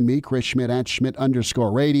Essence. Find me, Chris Schmidt, at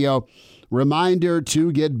Schmidt_radio. Reminder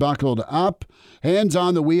to get buckled up, hands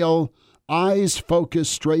on the wheel, eyes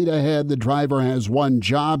focused straight ahead. The driver has one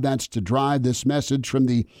job. That's to drive. This message from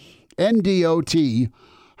the NDOT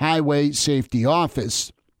Highway Safety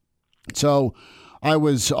Office. So I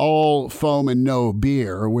was all foam and no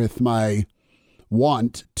beer with my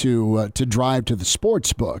want to drive to the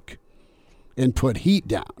sports book and put heat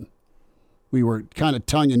down. We were kind of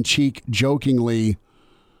tongue-in-cheek, jokingly,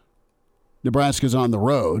 Nebraska's on the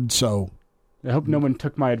road, so I hope no one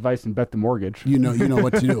took my advice and bet the mortgage. You know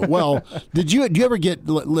what to do. Well, did you ever get?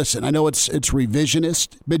 Listen, I know it's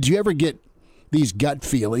revisionist, but did you ever get these gut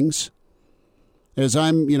feelings as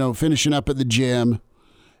I'm finishing up at the gym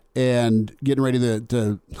and getting ready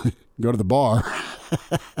to go to the bar?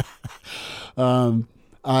 I'm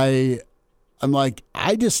like,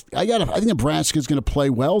 I think Nebraska's going to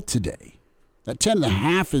play well today. That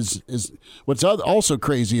 10.5 is what's also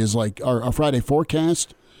crazy is like our Friday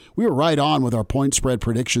forecast. We were right on with our point spread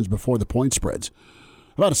predictions before the point spreads.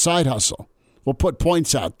 How about a side hustle? We'll put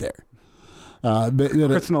points out there.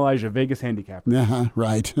 Chris and Elijah, Vegas handicapper.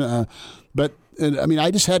 Right. But I mean,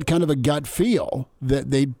 I just had kind of a gut feel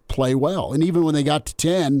that they'd play well. And even when they got to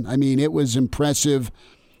 10, I mean, it was impressive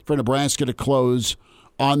for Nebraska to close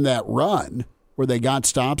on that run where they got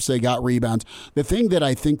stops, they got rebounds. The thing that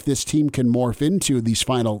I think this team can morph into these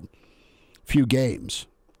final few games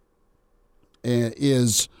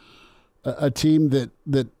is a team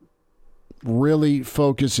that really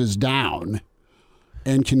focuses down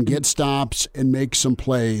and can get stops and make some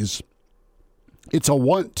plays. It's a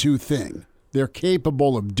 1-2 thing. They're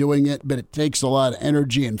capable of doing it, but it takes a lot of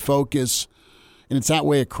energy and focus. And it's that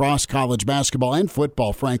way across college basketball and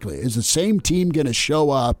football, frankly. Is the same team going to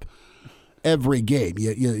show up every game?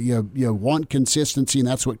 You want consistency, and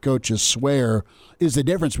that's what coaches swear is the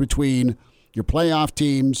difference between your playoff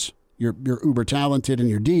teams. You're uber talented and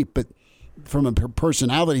you're deep, but from a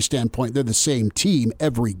personality standpoint, they're the same team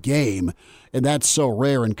every game, and that's so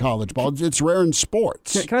rare in college ball. It's rare in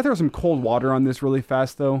sports. Can I throw some cold water on this really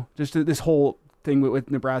fast, though? Just this whole thing with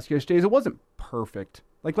Nebraska yesterday, it wasn't perfect.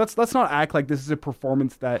 Like, let's not act like this is a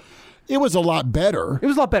performance that... It was a lot better. It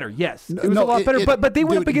was a lot better, yes. It was a lot better, but they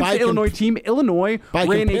went up against the Illinois team. Illinois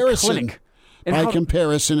ran a clinic. By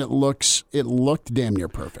comparison, it looked damn near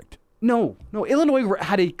perfect. No. Illinois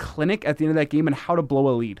had a clinic at the end of that game on how to blow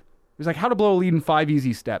a lead. It was like how to blow a lead in 5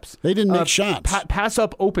 easy steps. They didn't make shots. Pass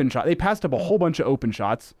up open shot. They passed up a whole bunch of open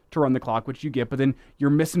shots to run the clock, which you get, but then you're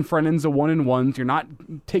missing front ends of 1-and-1s. You're not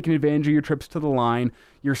taking advantage of your trips to the line.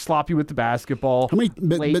 You're sloppy with the basketball.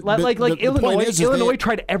 Illinois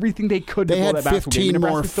tried everything they could to blow that basketball game. They had 15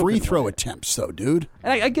 more free throw attempts, though, dude.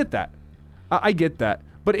 And I get that. I get that.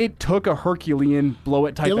 But it took a Herculean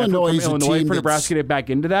blow-it type effort from Illinois for Nebraska to get back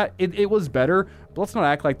into that. It was better, but let's not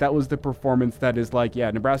act like that was the performance that is like,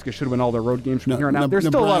 yeah, Nebraska should win all their road games from here on out. There's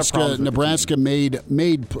still a lot of problems. Nebraska made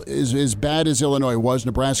as bad as Illinois was.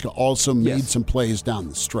 Nebraska also made some plays down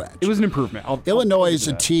the stretch. It was an improvement. Illinois is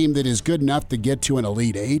a team that is good enough to get to an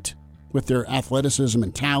Elite Eight with their athleticism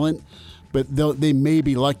and talent, but they may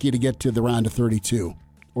be lucky to get to the round of 32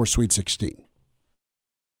 or Sweet 16.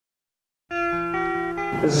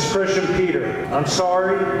 This is Christian Peter. I'm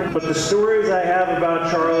sorry, but the stories I have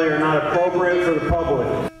about Charlie are not appropriate for the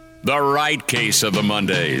public. The right case of the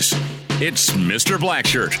Mondays. It's Mr.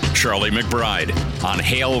 Blackshirt, Charlie McBride, on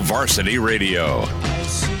Hail Varsity Radio.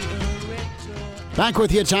 Back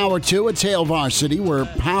with you, it's Hour 2. It's Hail Varsity. We're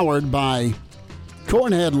powered by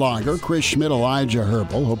Cornhead Lager, Chris Schmidt, Elijah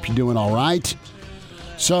Herbal. Hope you're doing all right.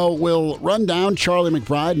 So we'll run down Charlie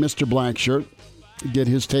McBride, Mr. Blackshirt, get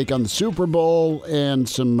his take on the Super Bowl and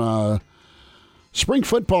some spring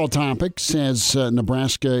football topics as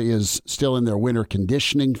Nebraska is still in their winter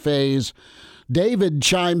conditioning phase. David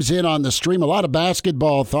chimes in on the stream. A lot of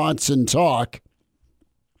basketball thoughts and talk.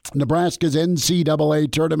 Nebraska's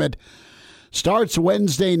NCAA tournament starts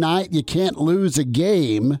Wednesday night. You can't lose a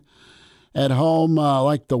game at home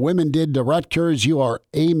like the women did to Rutgers. You are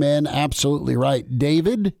amen, absolutely right,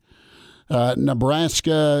 David.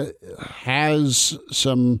 Nebraska has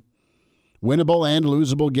some winnable and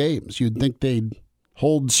losable games. You'd think they'd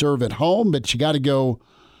hold serve at home, but you got to go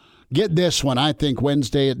get this one, I think,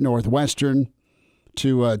 Wednesday at Northwestern.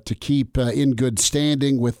 to keep in good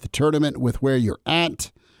standing with the tournament, with where you're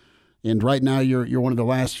at. And right now, you're one of the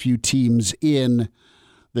last few teams in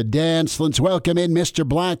the dance. Let's welcome in Mr.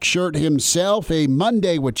 Blackshirt himself. A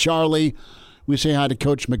Monday with Charlie. We say hi to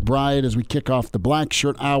Coach McBride as we kick off the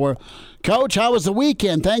Blackshirt Hour. Coach, how was the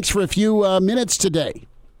weekend? Thanks for a few minutes today.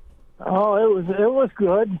 Oh, it was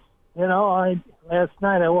good. You know, last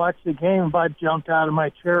night I watched the game. About jumped out of my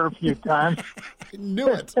chair a few times. I knew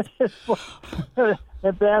it.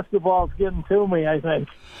 That basketball's getting to me, I think.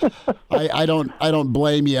 I don't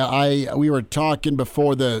blame you. We were talking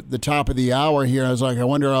before the top of the hour here. I was like, I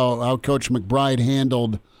wonder how Coach McBride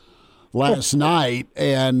handled last night.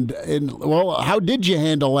 And well, how did you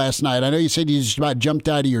handle last night? I know you said you just about jumped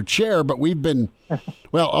out of your chair, but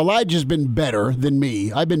Elijah's been better than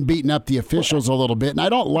me. I've been beating up the officials a little bit, and I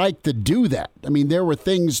don't like to do that. I mean, there were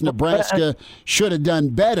things Nebraska should have done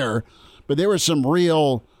better, but there were some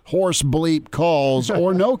real horse bleep calls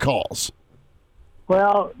or no calls.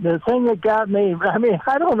 Well, the thing that got me, I mean,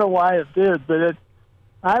 I don't know why it did, but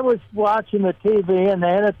I was watching the TV, and they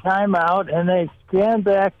had a timeout, and they scanned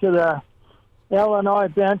back to the Illinois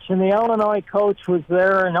bench, and the Illinois coach was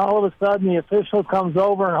there, and all of a sudden the official comes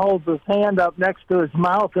over and holds his hand up next to his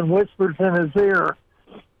mouth and whispers in his ear.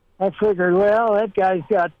 I figured, well, that guy's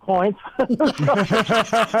got points.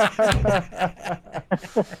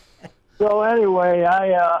 So anyway,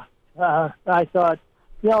 I thought,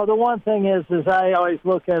 you know, the one thing is I always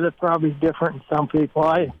look at it probably different than some people.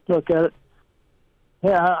 I look at it,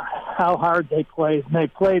 how hard they played. And they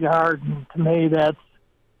played hard, and to me, that's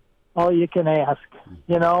all you can ask,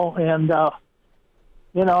 you know. And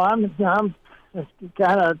you know, I'm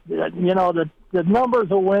kind of, you know, the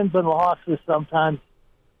numbers of wins and losses sometimes,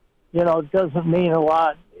 you know, it doesn't mean a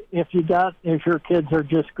lot if your kids are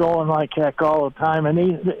just going like heck all the time. And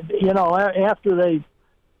you know, after they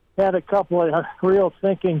had a couple of real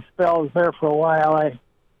thinking spells there for a while, I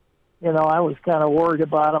was kind of worried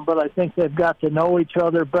about them, but I think they've got to know each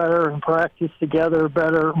other better and practice together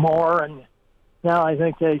more. And now I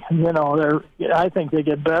think I think they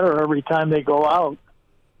get better every time they go out.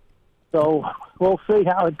 So we'll see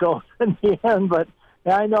how it goes in the end, but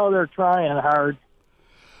I know they're trying hard.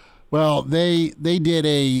 Well, they did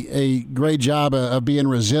a great job of being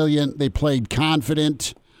resilient. They played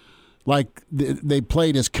confident. Like they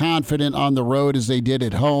played as confident on the road as they did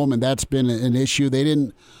at home, and that's been an issue. They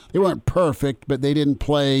weren't perfect, but they didn't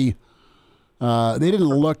play. They didn't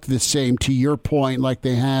look the same, to your point, like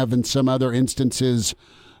they have in some other instances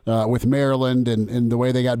with Maryland and the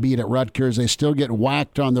way they got beat at Rutgers. They still get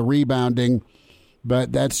whacked on the rebounding,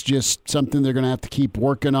 but that's just something they're going to have to keep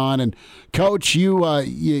working on. And Coach, you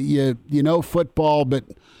know football, but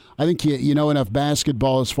I think you know enough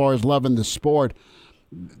basketball as far as loving the sport.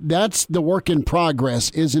 That's the work in progress,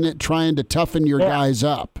 isn't it? Trying to toughen your guys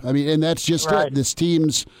up. I mean, and that's just right. It. This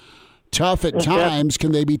team's tough at times.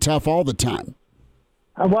 Can they be tough all the time?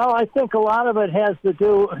 Well, I think a lot of it has to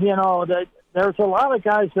do, you know, that there's a lot of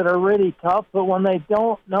guys that are really tough, but when they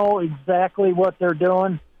don't know exactly what they're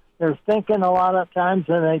doing, they're thinking a lot of times,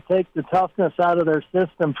 and they take the toughness out of their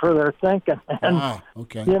system for their thinking. And,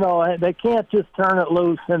 okay. You know, they can't just turn it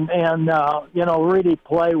loose and you know, really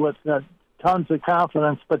play with tons of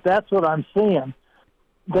confidence, but that's what I'm seeing.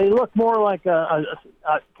 They look more like a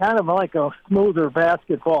kind of like a smoother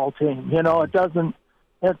basketball team. You know, it doesn't.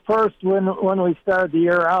 At first, when we started the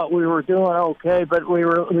year out, we were doing okay, but we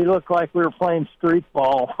looked like we were playing street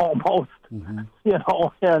ball almost. Mm-hmm. You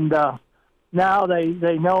know, and now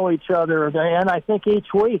they know each other, and I think each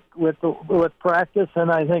week with practice, and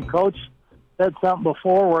I think Coach said something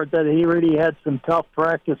before that he really had some tough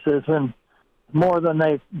practices and more than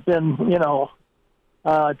they've been, you know,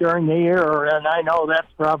 during the year, and I know that's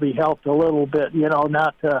probably helped a little bit, you know,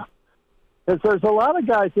 because there's a lot of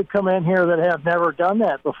guys that come in here that have never done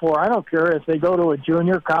that before. I don't care if they go to a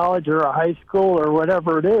junior college or a high school or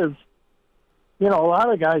whatever it is. You know, a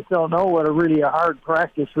lot of guys don't know what a hard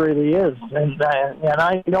practice really is, and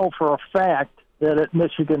I know for a fact that at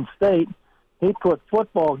Michigan State, he put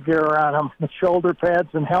football gear on them, with shoulder pads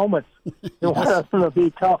and helmets. It wanted them to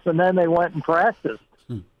be tough, and then they went and practiced.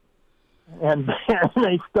 And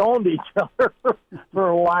they stoned each other for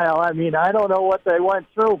a while. I mean, I don't know what they went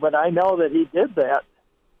through, but I know that he did that.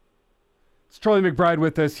 It's Charlie McBride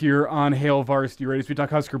with us here on Hail Varsity Radio. We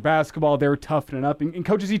talk Husker basketball. They're toughening up. And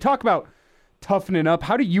coaches, you talk about toughening up.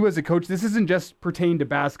 How do you as a coach, this isn't just pertain to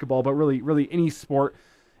basketball, but really any sport,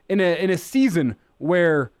 in a season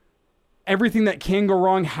where everything that can go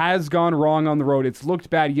wrong has gone wrong on the road. It's looked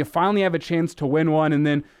bad. You finally have a chance to win one, and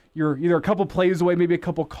then you're either a couple plays away, maybe a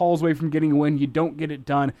couple calls away from getting a win. You don't get it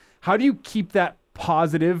done. How do you keep that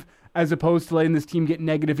positive as opposed to letting this team get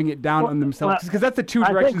negative and get down on themselves? Because that's the two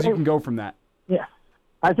directions you can go from that. Yeah.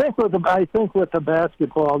 I think with the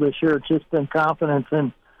basketball this year, it's just been confidence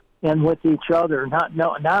and with each other,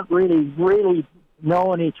 not really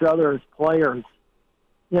knowing each other as players.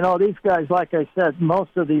 These guys, like I said,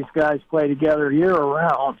 most of these guys play together year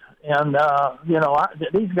round, and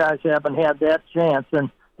these guys haven't had that chance,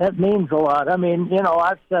 and that means a lot. I mean,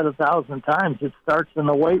 I've said 1,000 times, it starts in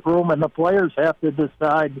the weight room, and the players have to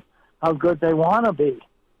decide how good they want to be.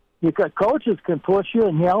 Coaches can push you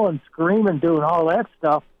and yell and scream and do all that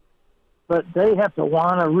stuff, but they have to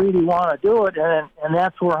really want to do it, and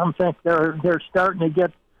that's where I'm thinking they're starting to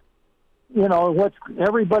get,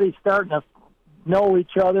 everybody's starting to know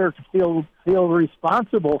each other, to feel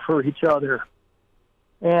responsible for each other,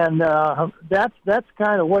 and that's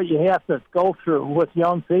kind of what you have to go through with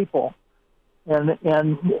young people, and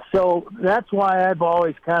so that's why I've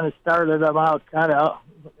always kind of started them out kind of.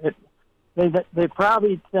 They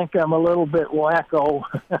probably think I'm a little bit wacko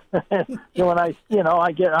when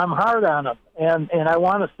I'm hard on them, and I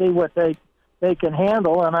want to see what they can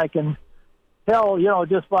handle, and I can tell,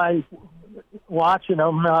 just by watching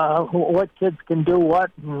them what kids can do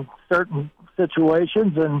what in certain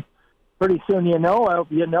situations, and pretty soon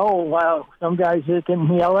some guys you can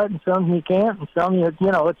yell at and some you can't, and some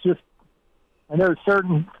it's just, and there's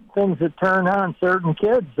certain things that turn on certain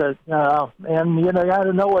kids that, and you got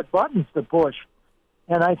to know what buttons to push.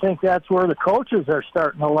 And I think that's where the coaches are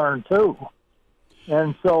starting to learn too.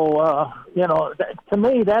 And so, to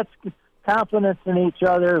me, that's confidence in each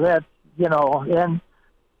other. That's,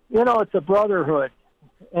 it's a brotherhood.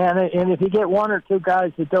 And if you get one or two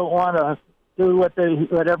guys that don't want to do what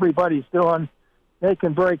everybody's doing, they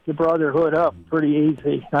can break the brotherhood up pretty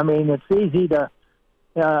easy. I mean, it's easy to,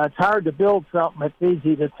 it's hard to build something. It's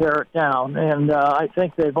easy to tear it down. And I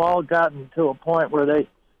think they've all gotten to a point where they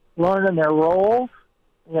learning their roles,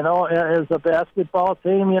 as a basketball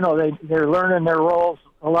team, they're learning their roles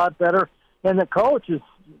a lot better. And the coach is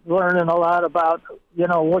learning a lot about,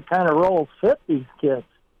 what kind of roles fit these kids.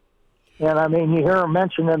 And, I mean, you hear him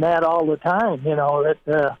mentioning that all the time,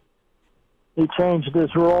 that he changed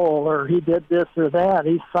his role or he did this or that.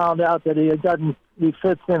 He's found out that he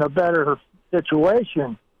fits in a better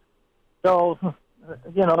situation. So,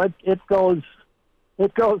 it goes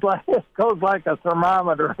like a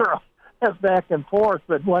thermometer back and forth,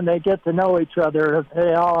 but when they get to know each other,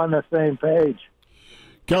 they're all on the same page.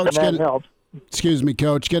 Coach, that helps. Excuse me,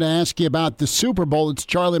 Coach. Going to ask you about the Super Bowl. It's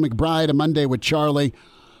Charlie McBride, a Monday with Charlie,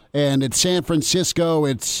 and it's San Francisco.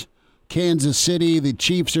 It's Kansas City. The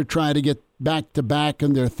Chiefs are trying to get back-to-back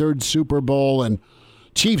in their third Super Bowl, and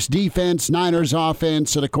Chiefs defense, Niners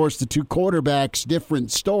offense, and, of course, the two quarterbacks,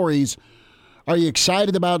 different stories. Are you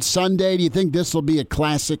excited about Sunday? Do you think this will be a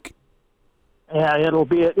classic? Yeah, it'll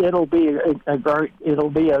be a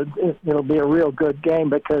real good game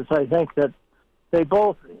because I think that they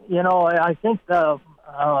both, I think the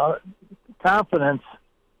confidence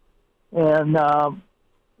and the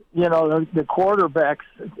quarterbacks,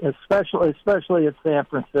 especially at San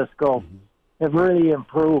Francisco, have really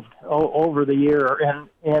improved over the year,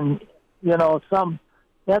 and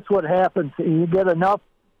that's what happens. You get enough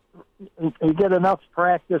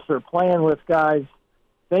practice or playing with guys,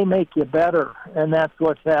 they make you better, and that's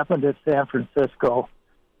what's happened at San Francisco.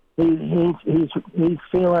 He's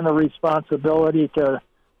feeling a responsibility to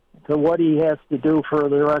what he has to do for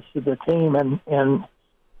the rest of the team, and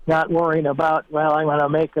not worrying about, I'm going to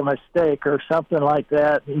make a mistake or something like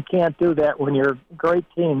that. You can't do that when you're a great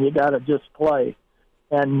team. You got to just play,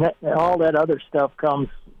 and all that other stuff comes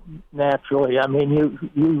naturally. I mean,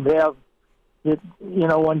 you have it.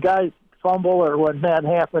 When guys fumble or when that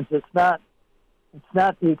happens, it's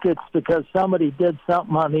because somebody did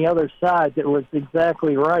something on the other side that was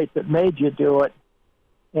exactly right that made you do it,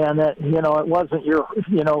 and that it wasn't it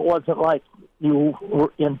wasn't like you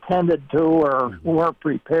were intended to or weren't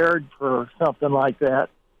prepared for something like that.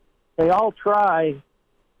 They all try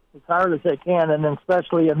as hard as they can, and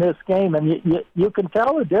especially in this game, and you can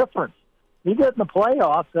tell the difference. You get in the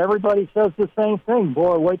playoffs, everybody says the same thing.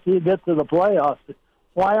 Boy, wait till you get to the playoffs.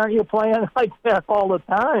 Why aren't you playing like that all the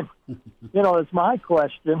time? It's my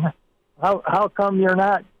question. How come you're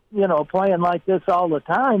not, playing like this all the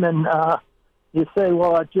time? And you say,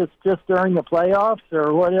 well, it's just during the playoffs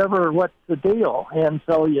or whatever. What's the deal? And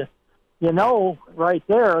so right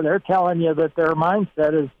there, they're telling you that their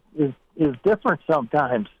mindset is different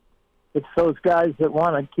sometimes. It's those guys that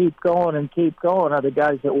want to keep going are the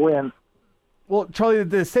guys that win. Well, Charlie,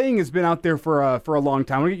 the saying has been out there for a long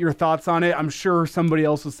time. I want to get your thoughts on it. I'm sure somebody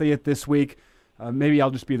else will say it this week. Maybe I'll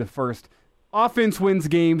just be the first. offense wins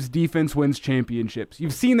games, defense wins championships.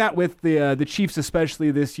 You've seen that with the Chiefs,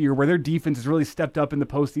 especially this year, where their defense has really stepped up in the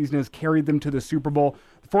postseason, has carried them to the Super Bowl.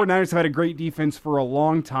 The 49ers have had a great defense for a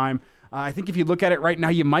long time. I think if you look at it right now,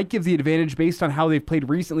 you might give the advantage based on how they've played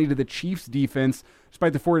recently to the Chiefs' defense,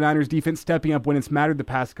 despite the 49ers' defense stepping up when it's mattered the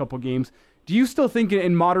past couple games. Do you still think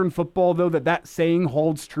in modern football, though, that saying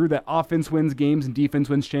holds true, that offense wins games and defense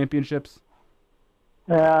wins championships?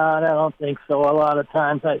 I don't think so. A lot of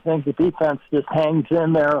times I think the defense just hangs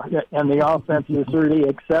in there and the offense is really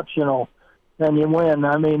exceptional, then you win.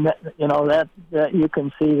 I mean, that you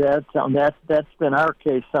can see that. That's been our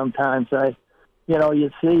case sometimes. You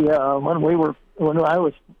see when I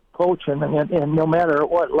was coaching, and no matter at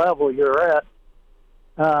what level you're at,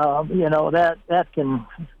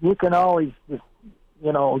 you can always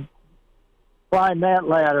climb that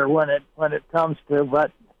ladder when it comes to,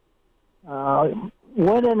 but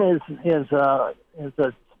winning is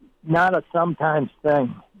not a sometimes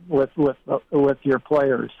thing with your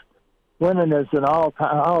players. Winning is an all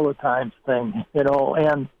the times thing,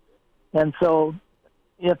 and so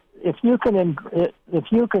if you can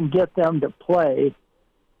get them to play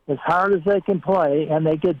as hard as they can play, and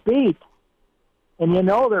they get beat, and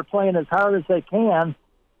they're playing as hard as they can,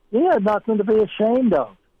 you have nothing to be ashamed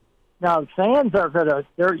of. Now, fans you're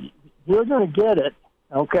going to get it,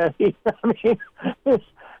 okay? I mean,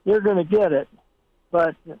 you're going to get it,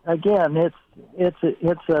 but again,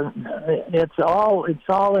 it's all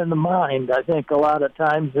in the mind. I think a lot of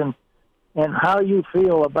times, and how you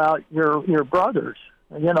feel about your brothers,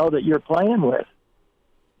 that you're playing with.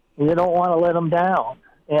 You don't want to let them down,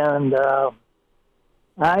 and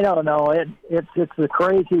I don't know. It's a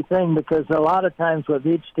crazy thing because a lot of times with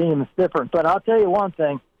each team it's different. But I'll tell you one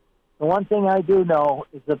thing. The one thing I do know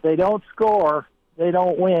is if they don't score, they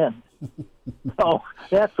don't win. So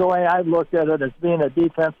that's the way I've looked at it as being a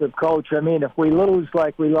defensive coach. I mean, if we lose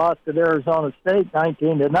like we lost at Arizona State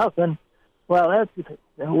 19-0, well,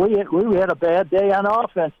 we had a bad day on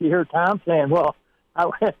offense. You hear Tom saying, well,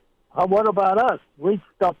 what about us? We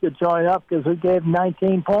stuck the joint up because we gave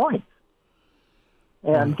 19 points.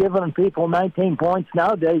 And giving people 19 points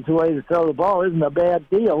nowadays the way to throw the ball isn't a bad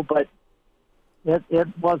deal, but it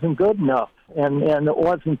wasn't good enough. And it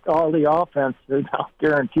wasn't all the offense. I'll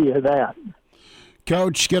guarantee you that.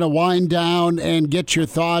 Coach, going to wind down and get your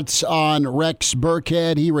thoughts on Rex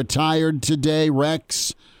Burkhead. He retired today.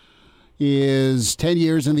 Rex is 10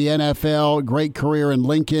 years in the NFL, great career in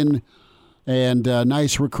Lincoln, and a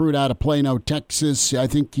nice recruit out of Plano, Texas. I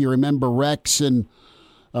think you remember Rex, and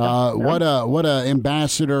what a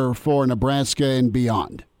ambassador for Nebraska and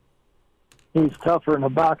beyond. He's tougher than a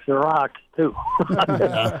box of rocks, too.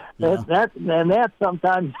 That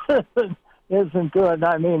sometimes isn't good.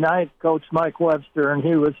 I mean, I coached Mike Webster, and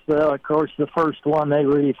he was, of course, the first one they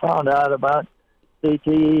really found out about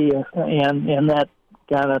CTE and that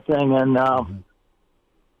kind of thing. And,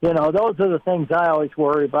 those are the things I always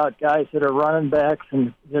worry about, guys that are running backs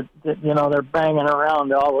and, they're banging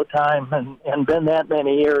around all the time and been that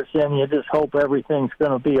many years in. You just hope everything's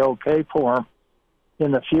going to be okay for them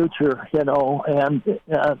in the future, and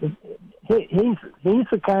he's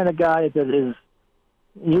the kind of guy that is,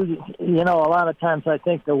 a lot of times I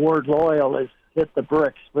think the word loyal is hit the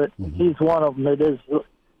bricks, but he's one of them that is,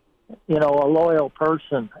 a loyal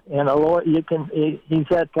person, and he's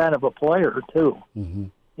that kind of a player too. Mm-hmm.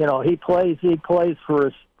 He plays for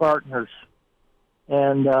his partners,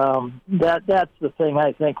 and that's the thing.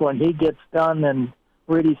 I think when he gets done and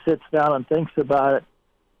really sits down and thinks about it,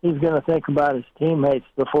 he's going to think about his teammates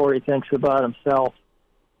before he thinks about himself.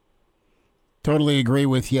 Totally agree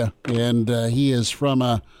with you. And he is from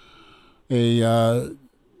his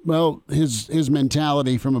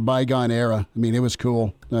mentality from a bygone era. I mean, it was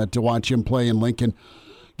cool to watch him play in Lincoln.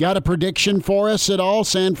 Got a prediction for us at all,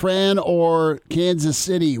 San Fran or Kansas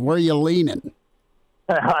City? Where are you leaning?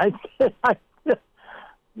 I'm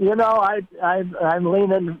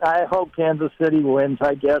leaning. I hope Kansas City wins,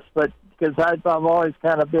 I guess, but because I've always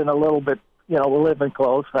kind of been a little bit, living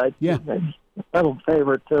close. A little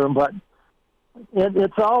favorite to him, but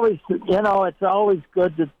it's always, it's always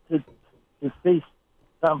good to see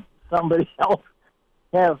somebody else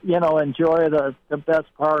have, enjoy the best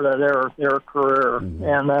part of their career. Mm-hmm.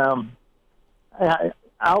 And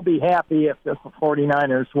I'll be happy if the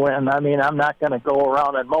 49ers win. I mean, I'm not going to go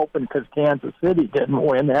around and moping because Kansas City didn't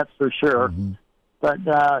win, that's for sure. Mm-hmm. But,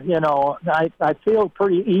 I feel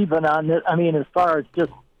pretty even on this. I mean, as far as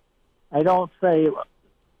just, I don't say,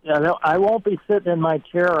 I won't be sitting in my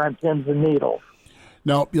chair on pins and needles.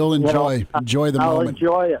 No, you'll enjoy the moment.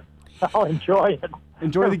 I'll enjoy it.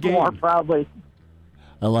 Enjoy the game. More probably.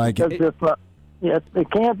 I like it. If the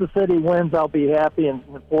Kansas City wins, I'll be happy, and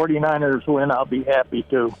the 49ers win, I'll be happy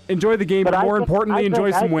too. Enjoy the game, but more importantly, enjoy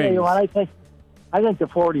some wins. I think the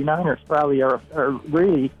 49ers probably are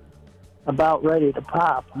really about ready to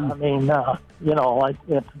pop. I mean,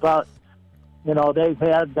 it's about, they've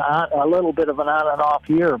had a little bit of an on and off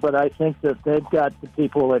year, but I think that they've got the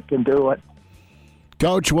people that can do it.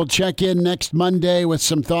 Coach, we'll check in next Monday with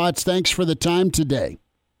some thoughts. Thanks for the time today.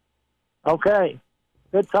 Okay.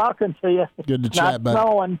 Good talking to you. Good to chat, bud. Not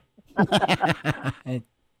knowing.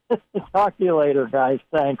 Talk to you later, guys.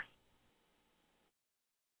 Thanks.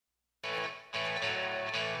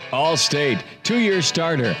 All-State, 2-year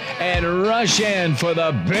starter, and rush in for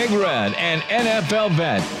the Big Red and NFL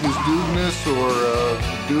vet. Is Dudeness or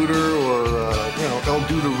Duder or, El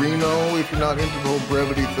Duderino if you're not into the whole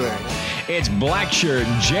brevity thing. It's Blackshirt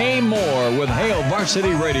Jay Moore with Hail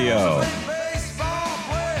Varsity Radio.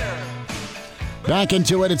 Back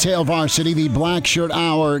into it, it's Hail Varsity. The Blackshirt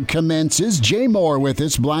Hour commences. Jay Moore with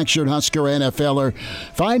us, Blackshirt Husker NFLer.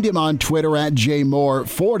 Find him on Twitter at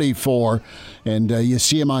JMoore44. And you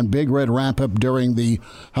see him on Big Red Wrap-Up during the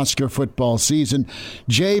Husker football season.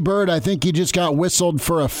 Jay Bird, I think you just got whistled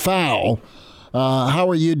for a foul. How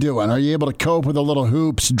are you doing? Are you able to cope with a little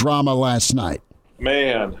hoops drama last night?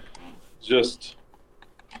 Man, just...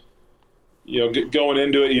 going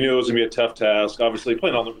into it, you knew it was going to be a tough task. Obviously,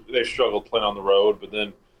 they struggled playing on the road, but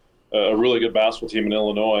then a really good basketball team in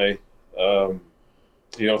Illinois.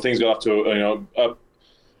 Things got off to up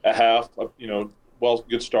at half.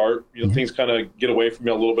 Good start. Things kind of get away from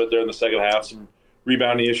you a little bit there in the second half. Some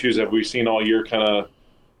rebounding issues that we've seen all year kind of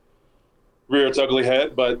rear its ugly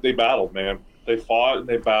head, but they battled, man. They fought and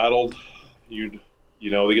they battled. They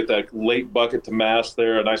get that late bucket to Mass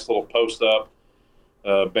there, a nice little post up.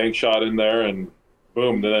 Bank shot in there, and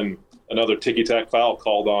boom, then another ticky-tack foul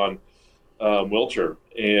called on Wilcher.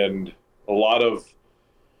 And a lot of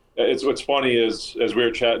what's funny is, as we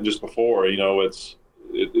were chatting just before,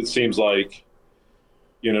 it seems like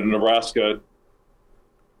Nebraska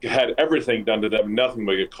had everything done to them, nothing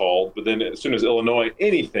would get called. But then as soon as Illinois,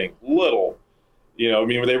 anything little,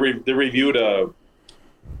 they reviewed a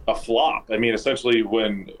flop. I mean, essentially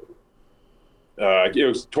when it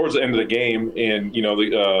was towards the end of the game, and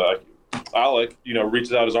Alec,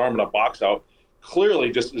 reaches out his arm and a box out,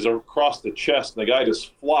 clearly just is across the chest, and the guy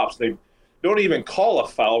just flops. They don't even call a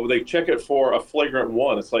foul, but they check it for a flagrant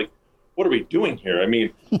one. It's like, what are we doing here? I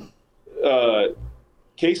mean,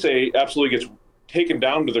 Casey absolutely gets taken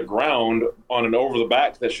down to the ground on an over the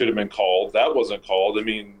back that should have been called. That wasn't called. I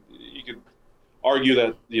mean, you could argue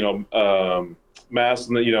that Mass,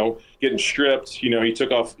 getting stripped. He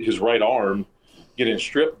took off his right arm, getting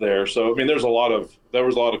stripped there. So I mean, there was a lot of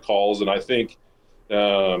calls, and I think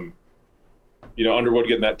Underwood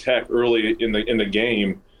getting that tech early in the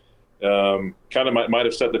game kind of might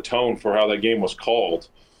have set the tone for how that game was called.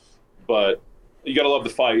 But you got to love the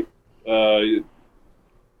fight.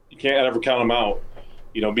 You can't ever count them out.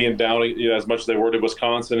 Being down as much as they were to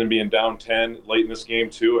Wisconsin and being down 10 late in this game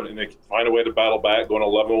too, and they find a way to battle back, going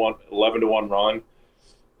 11-1 run.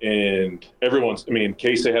 And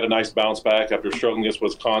Casey had a nice bounce back after struggling against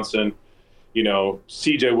Wisconsin.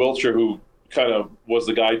 C.J. Wilcher, who kind of was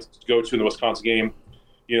the guy to go to in the Wisconsin game,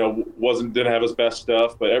 didn't have his best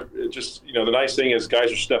stuff. But the nice thing is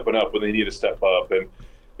guys are stepping up when they need to step up. And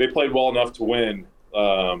they played well enough to win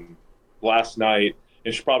last night,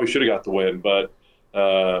 and probably should have got the win. But,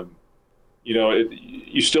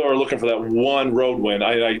 you still are looking for that one road win.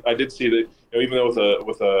 I did see that, even though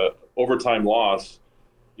with a overtime loss,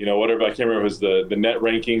 whatever, I can't remember if it was the net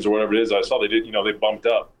rankings or whatever it is, I saw they did, they bumped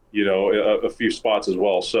up, a few spots as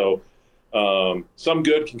well. So some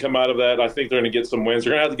good can come out of that. I think they're going to get some wins.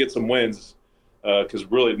 They're going to have to get some wins because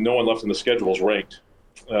really no one left in the schedule is ranked.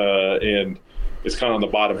 And it's kind of on the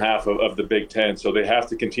bottom half of the Big Ten. So they have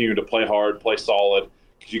to continue to play hard, play solid,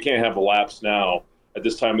 because you can't have a lapse now at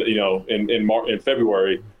this time, in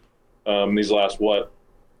February, these last,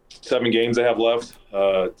 7 games they have left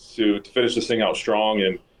to finish this thing out strong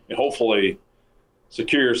and hopefully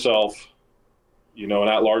secure yourself, an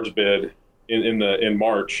at-large bid in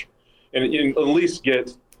March, and at least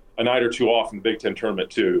get a night or two off in the Big Ten tournament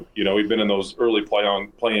too. We've been in those early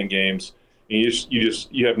play-in games, and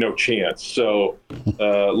you have no chance. So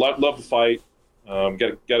love the fight.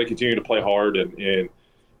 Got to continue to play hard and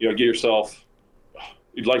get yourself.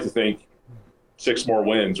 You'd like to think 6 more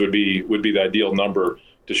wins would be the ideal number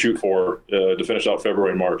to shoot for to finish out February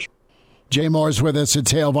and March. Jay Moore's with us at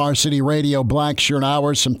Hail Varsity Radio, Blackshirt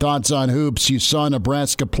Hour. Some thoughts on hoops. You saw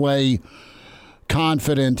Nebraska play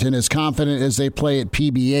confident, and as confident as they play at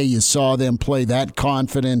PBA, you saw them play that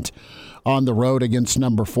confident on the road against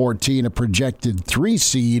number 14, a projected 3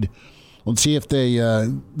 seed. Let's see if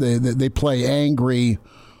they play angry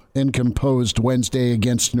and composed Wednesday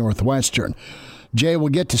against Northwestern. Jay, we'll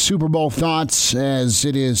get to Super Bowl thoughts as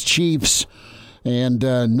it is Chiefs and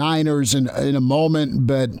Niners in a moment,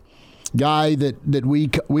 but guy that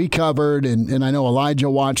we covered and I know Elijah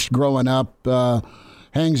watched growing up,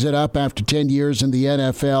 hangs it up after 10 years in the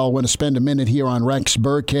NFL. Want to spend a minute here on Rex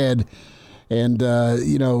Burkhead. And,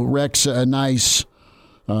 Rex, a nice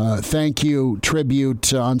thank you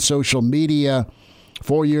tribute on social media.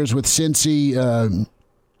 4 years with Cincy,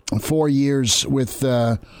 4 years with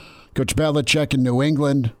Coach Belichick in New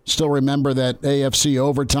England. Still remember that AFC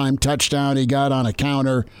overtime touchdown he got on a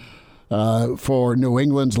counter for New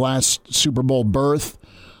England's last Super Bowl berth.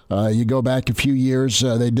 You go back a few years,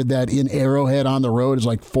 they did that in Arrowhead on the road. It's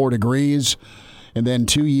like 4 degrees. And then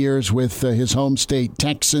 2 years with his home state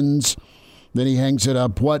Texans. Then he hangs it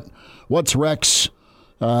up. What's Rex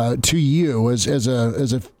to you as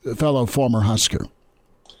a fellow former Husker?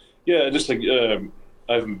 Yeah, just like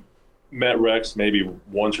I've met Rex maybe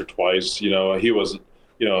once or twice. He was,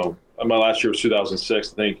 my last year was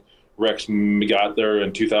 2006. I think Rex got there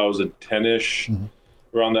in 2010-ish,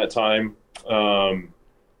 around that time.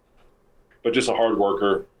 But just a hard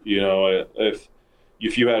worker. If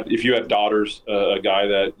you had daughters, a guy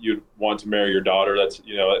that you'd want to marry your daughter, that's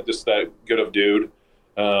just that good of dude.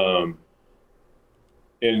 And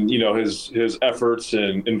his efforts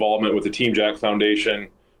and involvement with the Team Jack Foundation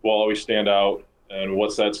will always stand out. And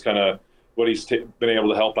what he's been able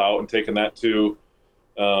to help out and taken that to.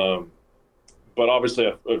 But obviously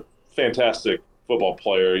a fantastic football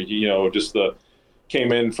player.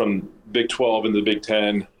 Came in from Big 12 into the Big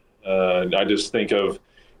 10. I just think of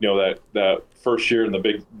that first year in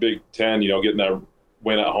the Big 10, getting that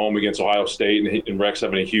win at home against Ohio State and Rex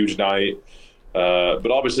having a huge night.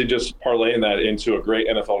 But obviously just parlaying that into a great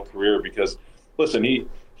NFL career because, listen, he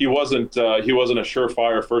wasn't a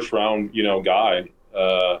surefire first round guy.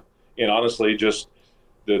 And honestly, just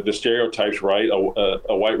the stereotypes, right?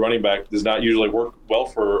 A white running back does not usually work well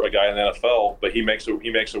for a guy in the NFL, but he makes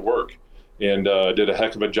it work, and did a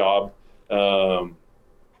heck of a job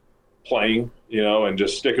playing, and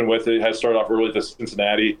just sticking with it. Had started off early at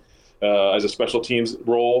Cincinnati as a special teams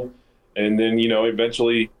role, and then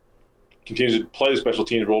eventually continues to play the special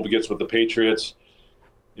teams role, but gets with the Patriots,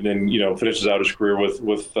 and then finishes out his career with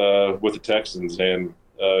the Texans. And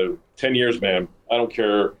 10 years, man. I don't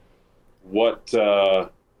care what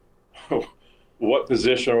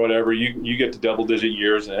position or whatever you get to double-digit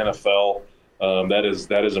years in NFL.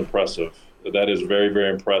 That is impressive. That is very, very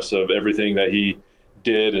impressive. Everything that he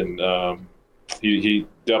did, and he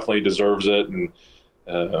definitely deserves it. And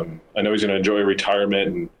I know he's going to enjoy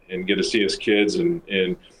retirement and get to see his kids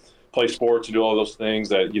and play sports and do all those things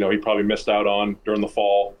that he probably missed out on during the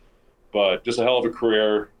fall. But just a hell of a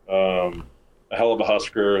career, a hell of a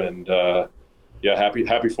Husker, and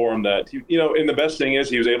happy for him that and the best thing is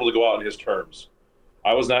he was able to go out on his terms.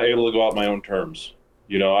 I was not able to go out on my own terms.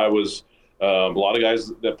 I was a lot of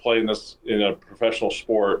guys that play in a professional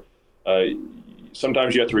sport.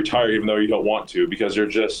 Sometimes you have to retire even though you don't want to, because you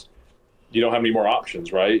don't have any more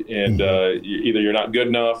options, right? And either you're not good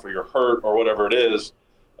enough or you're hurt or whatever it is.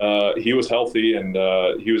 He was healthy and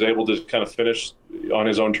he was able to kind of finish on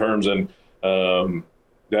his own terms, and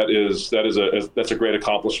that's a great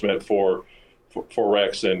accomplishment for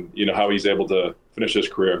Rex, and how he's able to finish his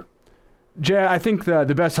career. Jay, I think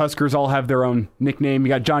the best Huskers all have their own nickname. You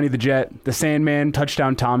got Johnny the Jet, the Sandman,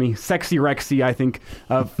 Touchdown Tommy, Sexy Rexy, I think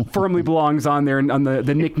firmly belongs on there on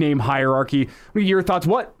the nickname hierarchy. Your thoughts,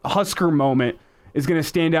 what Husker moment is going to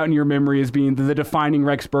stand out in your memory as being the defining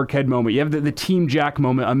Rex Burkhead moment? You have the Team Jack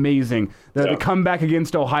moment, amazing. The comeback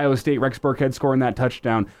against Ohio State, Rex Burkhead scoring that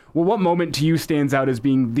touchdown. Well, what moment to you stands out as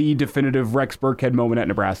being the definitive Rex Burkhead moment at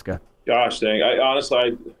Nebraska? Gosh dang,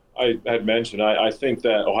 I had mentioned, I think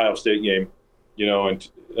that Ohio State game, and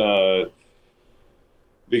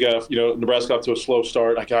they got, Nebraska got to a slow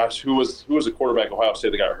start. Who was the quarterback at Ohio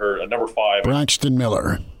State that got hurt? Number 5. Braxton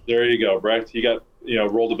Miller. There you go. He got,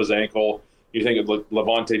 rolled up his ankle. You think of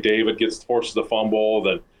Levante David forces the fumble,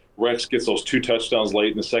 then Rex gets those 2 touchdowns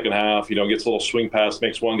late in the second half, gets a little swing pass,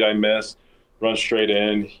 makes one guy miss, runs straight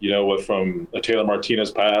in, from a Taylor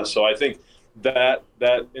Martinez pass. So I think that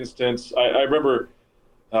instance, I remember,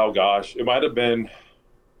 oh gosh, it might have been,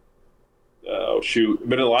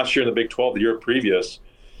 middle of last year in the Big 12, the year previous,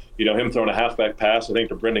 him throwing a halfback pass, I think,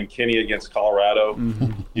 to Brendan Kinney against Colorado,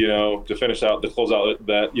 to close out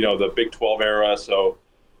that, the Big 12 era. So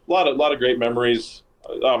a lot of great memories.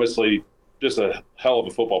 Obviously, just a hell of a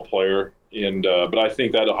football player. And but I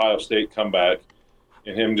think that Ohio State comeback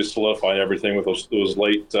and him just solidifying everything with those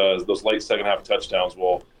late second half touchdowns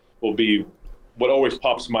will be what always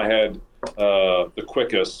pops in my head the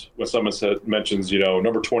quickest when someone mentions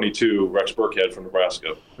number 22 Rex Burkhead from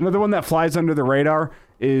Nebraska. Another one that flies under the radar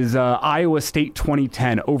is Iowa State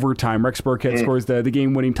 2010 overtime. Rex Burkhead scores the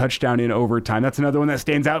game-winning touchdown in overtime. That's another one that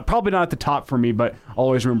stands out. Probably not at the top for me, but I'll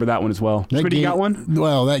always remember that one as well. Smitty, you got one?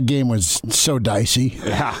 Well, that game was so dicey.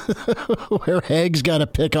 Yeah. Where Hags got to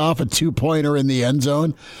pick off a 2-pointer in the end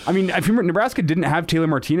zone. I mean, if you remember, Nebraska didn't have Taylor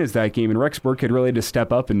Martinez that game, and Rex Burkhead really had to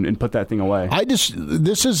step up and put that thing away.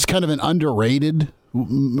 This is kind of an underrated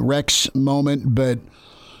Rex moment, but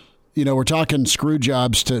we're talking screw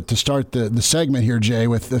jobs to start the segment here, Jay,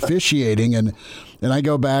 with officiating. And I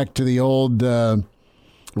go back to the old,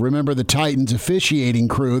 remember the Titans officiating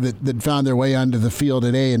crew that found their way onto the field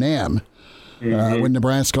at A&M when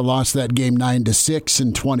Nebraska lost that game 9-6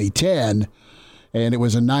 in 2010. And it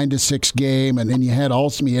was a 9-6 game. And then you had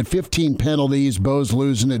 15 penalties. Bo's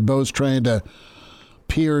losing it. Bo's trying to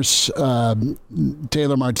pierce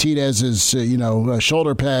Taylor Martinez's,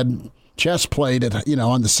 shoulder pad chest plate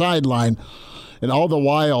on the sideline, and all the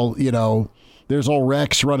while, there's old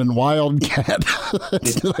Rex running wildcat.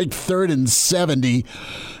 It's like 3rd and 70,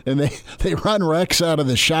 and they run Rex out of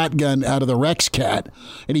the shotgun, out of the Rex cat,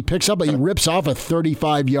 and he rips off a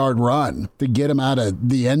 35-yard run to get him out of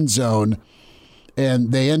the end zone,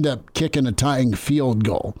 and they end up kicking a tying field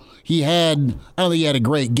goal. I don't think he had a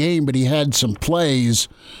great game, but he had some plays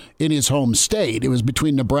in his home state. It was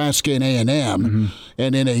between Nebraska and A&M,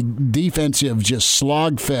 and in a defensive just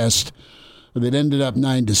slog fest that ended up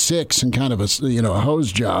 9-6 and kind of a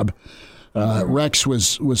hose job. Rex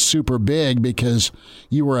was super big because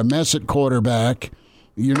you were a mess at quarterback.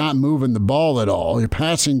 You're not moving the ball at all. Your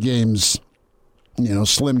passing game's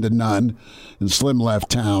slim to none and slim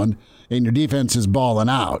left town, and your defense is balling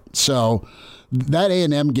out. So that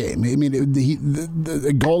A&M game, I mean,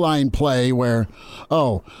 the goal line play where,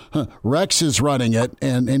 Rex is running it,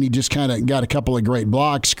 and he just kind of got a couple of great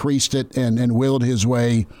blocks, creased it, and willed his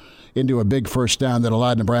way into a big first down that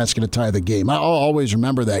allowed Nebraska to tie the game. I'll always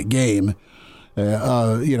remember that game,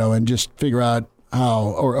 and just figure out how,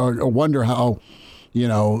 or wonder how,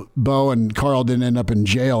 Bo and Carl didn't end up in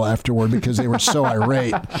jail afterward because they were so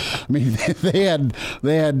irate. I mean, they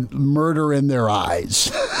had murder in their eyes.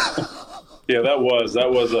 Yeah, that was.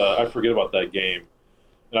 I forget about that game,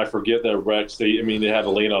 and I forget that Rex. They had to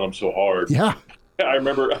lean on him so hard. Yeah, I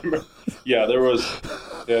remember. Yeah, there was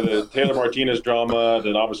the Taylor Martinez drama,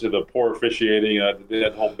 then obviously the poor officiating.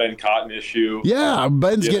 That whole Ben Cotton issue. Yeah,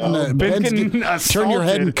 Ben's getting turn your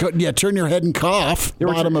head and cough.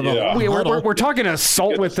 Bottom of a we're talking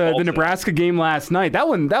assault with the Nebraska game last night. That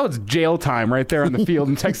was jail time right there on the field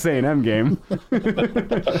in Texas A&M game.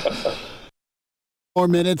 More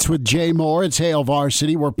minutes with Jay Moore. It's Hail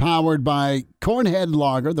Varsity. We're powered by Cornhead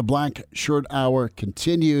Lager. The Black Shirt Hour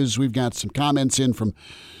continues. We've got some comments in from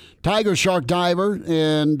Tiger Shark Diver,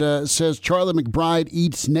 and says Charlie McBride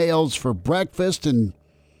eats nails for breakfast and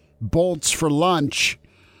bolts for lunch.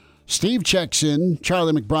 Steve checks in.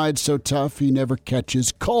 Charlie McBride's so tough he never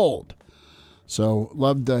catches cold. So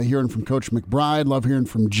loved hearing from Coach McBride. Love hearing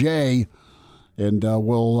from Jay. And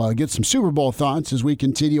we'll get some Super Bowl thoughts as we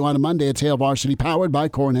continue on a Monday. It's Hail Varsity, powered by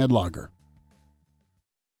Cornhead Lager.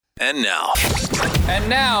 And now,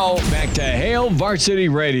 back to Hail Varsity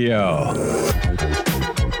Radio.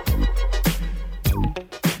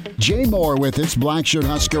 Jay Moore with us, Blackshirt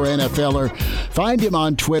Husker NFLer. Find him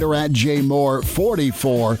on Twitter at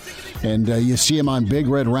JMoore44. And you see him on Big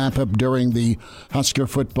Red Wrap-Up during the Husker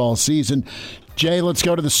football season. Jay, let's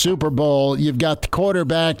go to the Super Bowl. You've got the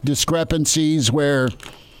quarterback discrepancies where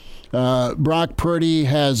Brock Purdy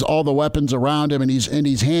has all the weapons around him, and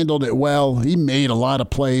he's handled it well. He made a lot of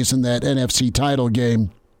plays in that NFC title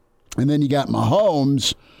game. And then you got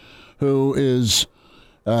Mahomes, who is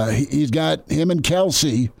he's got him and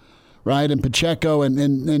Kelsey, right, and Pacheco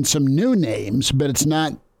and some new names, but it's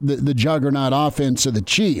not the juggernaut offense of the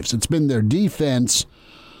Chiefs. It's been their defense.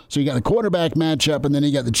 So you got the quarterback matchup, and then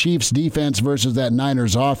you got the Chiefs' defense versus that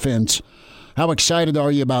Niners offense. How excited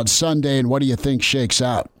are you about Sunday, and what do you think shakes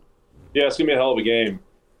out? Yeah, it's going to be a hell of a game.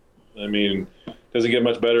 I mean, doesn't get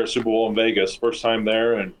much better at Super Bowl in Vegas. First time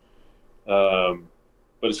there, and but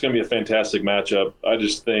it's going to be a fantastic matchup. I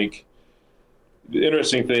just think the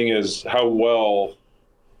interesting thing is how well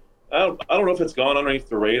I don't know if it's gone underneath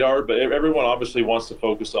the radar, but everyone obviously wants to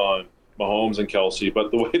focus on Mahomes and Kelsey,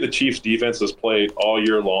 but the way the Chiefs defense has played all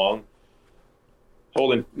year long,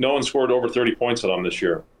 no one scored over 30 points on them this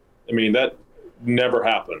year. I mean, that never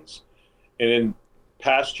happens. And in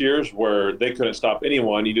past years where they couldn't stop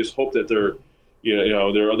anyone, you just hope that their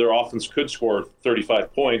their offense could score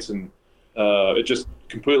 35 points, and it just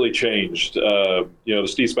completely changed. The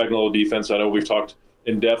Steve Spagnuolo defense, I know we've talked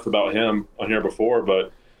in depth about him on here before,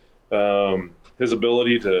 but his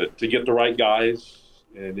ability to get the right guys,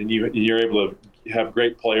 and then you're able to have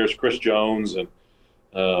great players, Chris Jones and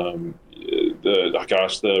the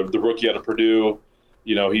rookie out of Purdue.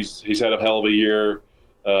 He's had a hell of a year,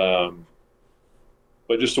 but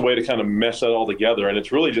just a way to kind of mesh that all together. And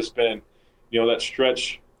it's really just been, that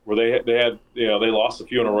stretch where they lost a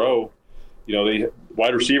few in a row.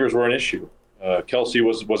 Wide receivers were an issue. Kelsey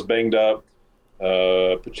was banged up.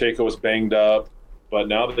 Pacheco was banged up. But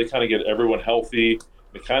now that they kind of get everyone healthy,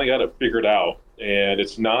 they kind of got it figured out. And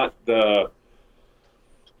it's not I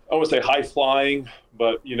wouldn't say high flying,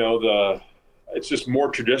 but it's just more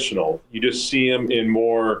traditional. You just see them in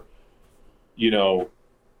more, you don't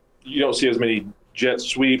see as many jet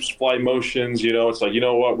sweeps, fly motions. It's like,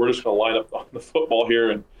 we're just going to line up on the football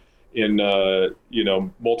here and in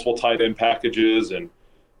multiple tight end packages, and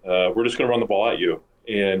we're just going to run the ball at you,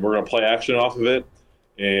 and we're going to play action off of it,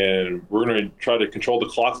 and we're going to try to control the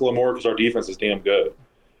clock a little more because our defense is damn good.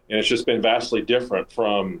 And it's just been vastly different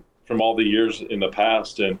from all the years in the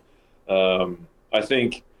past. And I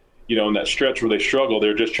think, in that stretch where they struggle,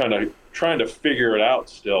 they're just trying to figure it out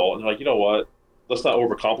still. And like, you know what? Let's not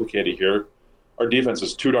overcomplicate it here. Our defense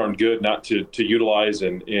is too darn good not to utilize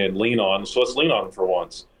and lean on. So let's lean on them for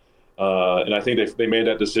once. And I think they made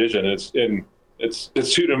that decision. And it's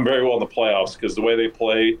suited them very well in the playoffs because the way they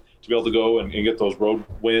play, to be able to go and get those road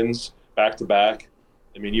wins back to back.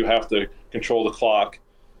 I mean, you have to control the clock,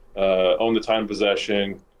 own the time of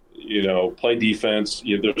possession, play defense.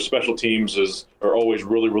 Their special teams are always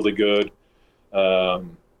really, really good. But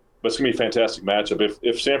it's going to be a fantastic matchup.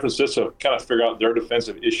 If San Francisco kind of figure out their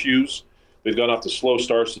defensive issues, they've gone off to slow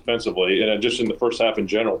starts defensively, and just in the first half in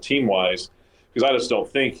general, team-wise, because I just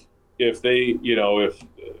don't think if they, if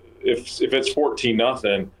it's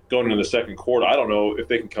 14-0 going into the second quarter, I don't know if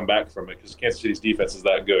they can come back from it because Kansas City's defense is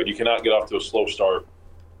that good. You cannot get off to a slow start.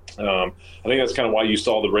 I think that's kind of why you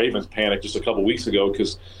saw the Ravens panic just a couple weeks ago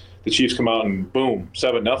because the Chiefs come out and boom,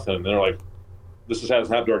 7-0. And they're like, this hasn't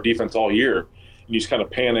happened to our defense all year. And you just kind of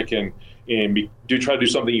panic and try to do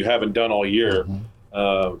something you haven't done all year.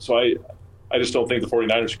 So I just don't think the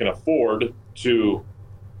 49ers can afford to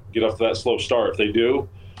get off to that slow start. If they do,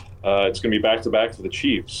 it's going to be back-to-back for the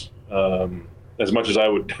Chiefs. As much as I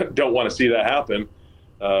don't want to see that happen,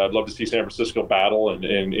 I'd love to see San Francisco battle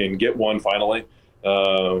and get one finally,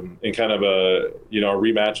 in kind of a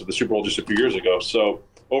rematch of the Super Bowl just a few years ago. So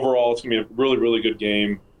overall, it's going to be a really, really good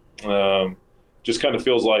game. Just kind of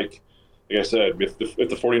feels like I said, if the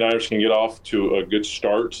 49ers can get off to a good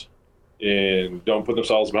start and don't put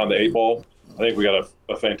themselves behind the 8 ball, I think we got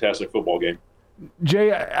a fantastic football game.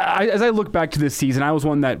 Jay, as I look back to this season, I was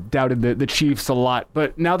one that doubted the Chiefs a lot.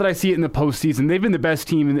 But now that I see it in the postseason, they've been the best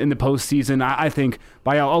team in the postseason, I think,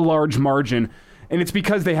 by a large margin. And it's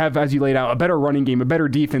because they have, as you laid out, a better running game, a better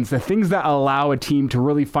defense, the things that allow a team to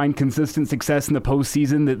really find consistent success in the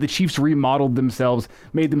postseason. The Chiefs remodeled themselves,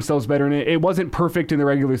 made themselves better. And it wasn't perfect in the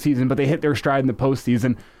regular season, but they hit their stride in the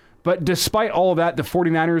postseason. But despite all of that, the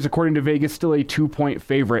 49ers, according to Vegas, still a 2-point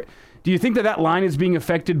favorite. Do you think that line is being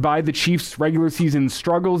affected by the Chiefs' regular season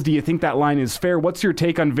struggles? Do you think that line is fair? What's your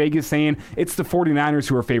take on Vegas saying it's the 49ers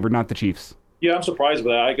who are favored, not the Chiefs? Yeah, I'm surprised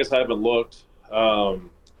by that. I guess I haven't looked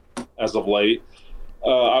as of late.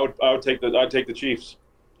 I'd take the Chiefs.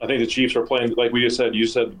 I think the Chiefs are playing, like we just said. You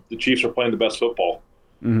said the Chiefs are playing the best football.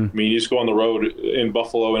 Mm-hmm. I mean, you just go on the road in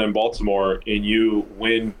Buffalo and in Baltimore, and you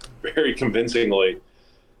win very convincingly.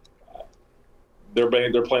 They're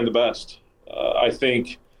playing the best. I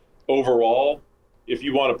think overall, if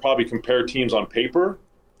you want to probably compare teams on paper,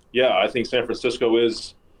 yeah, I think San Francisco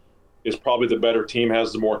is probably the better team,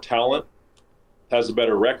 has the more talent, has a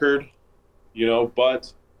better record,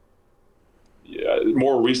 but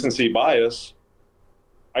more recency bias,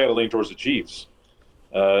 I got to lean towards the Chiefs.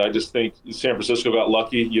 I just think San Francisco got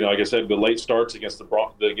lucky. Like I said, the late starts against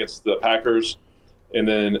the Packers and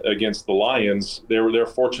then against the Lions, they're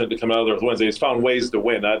fortunate to come out of there with wins. They just found ways to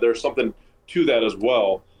win. There's something to that as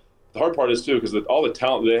well. The hard part is, too, because all the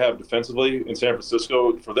talent they have defensively in San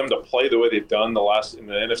Francisco, for them to play the way they've done in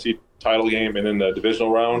the NFC title game and in the divisional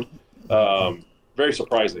round, very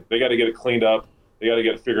surprising. They got to get it cleaned up. They got to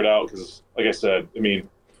get it figured out because, like I said, I mean,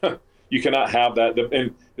 you cannot have that.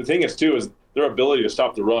 And the thing is, too, is their ability to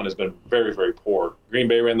stop the run has been very, very poor. Green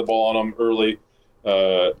Bay ran the ball on them early.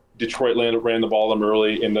 Detroit ran the ball on them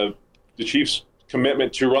early. And the Chiefs'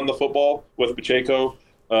 commitment to run the football with Pacheco,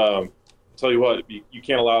 tell you what, you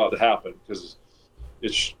can't allow it to happen because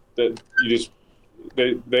it's that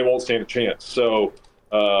they won't stand a chance. So,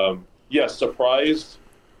 yes, surprised,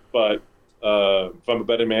 but if I'm a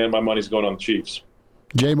betting man, my money's going on the Chiefs.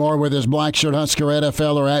 Jay Moore with his Black Shirt Husker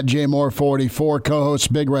NFL or at JMoore44,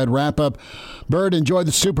 co-host Big Red Wrap-Up. Bird, enjoy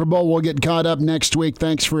the Super Bowl. We'll get caught up next week.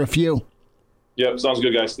 Thanks for a few. Yep, sounds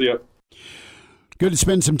good, guys. See ya. Good to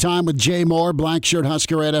spend some time with Jay Moore, Black Shirt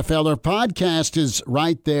Husker NFL. Our podcast is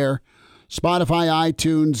right there. Spotify,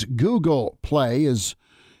 iTunes, Google Play is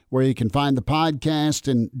where you can find the podcast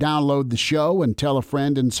and download the show and tell a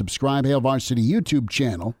friend and subscribe. Hail Varsity YouTube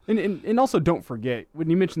channel. And also don't forget, when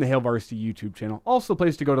you mention the Hail Varsity YouTube channel, also a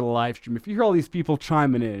place to go to the live stream. If you hear all these people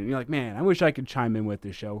chiming in and you're like, man, I wish I could chime in with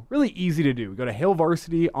this show. Really easy to do. Go to Hail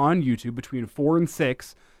Varsity on YouTube between 4 and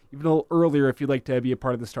 6, even a little earlier if you'd like to be a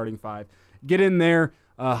part of the starting 5. Get in there,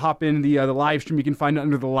 hop in the live stream. You can find it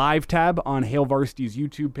under the live tab on Hail Varsity's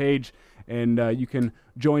YouTube page. And you can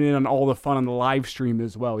join in on all the fun on the live stream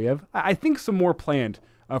as well. We have, I think, some more planned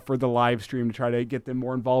for the live stream to try to get them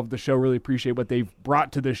more involved with the show. Really appreciate what they've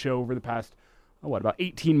brought to the show over the past, about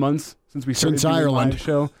 18 months since we started doing the live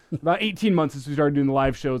show. About 18 months since we started doing the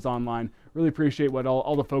live shows online. Really appreciate what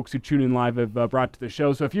all the folks who tune in live have brought to the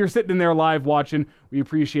show. So if you're sitting in there live watching, we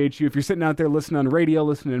appreciate you. If you're sitting out there listening on radio,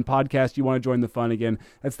 listening in podcast, you want to join the fun again,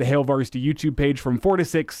 that's the Hail Varsity YouTube page from 4 to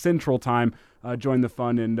 6 Central Time. Join the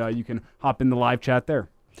fun, and you can hop in the live chat there.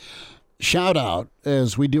 Shout out,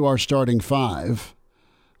 as we do our starting 5,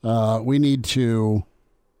 we need to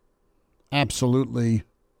absolutely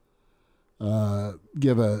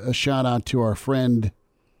give a shout out to our friend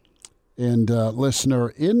and listener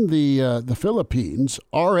in the Philippines.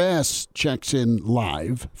 RS checks in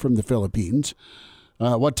live from the Philippines.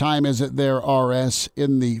 What time is it there, RS,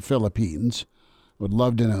 in the Philippines? Would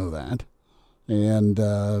love to know that.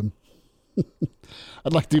 And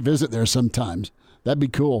I'd like to visit there sometimes. That'd be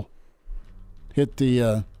cool. Hit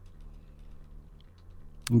the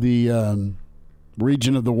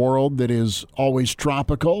region of the world that is always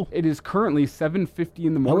tropical. It is currently 7:50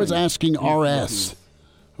 in the morning. I was asking RS.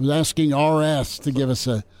 I was asking RS to give us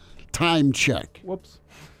a time check. Whoops.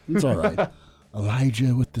 It's all right.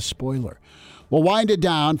 Elijah with the spoiler. We'll wind it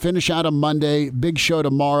down, finish out on Monday. Big show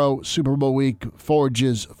tomorrow. Super Bowl week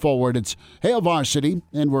forges forward. It's Hail Varsity,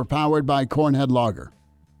 and we're powered by Cornhead Lager.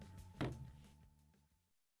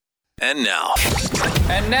 And now,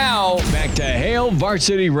 back to Hail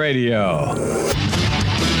Varsity Radio.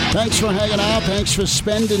 Thanks for hanging out. Thanks for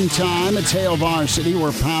spending time. It's Hail Varsity.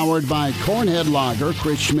 We're powered by Cornhead Lager.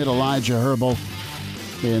 Chris Schmidt, Elijah Herbal.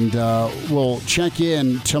 And we'll check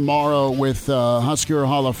in tomorrow with Husker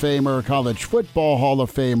Hall of Famer, College Football Hall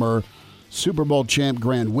of Famer, Super Bowl champ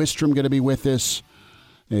Grant Wistrom going to be with us.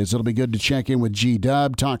 As it'll be good to check in with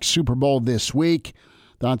G-Dub, talk Super Bowl this week,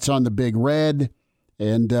 thoughts on the Big Red.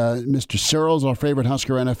 And Mr. Searles, our favorite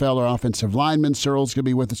Husker NFL, our offensive lineman. Searles going to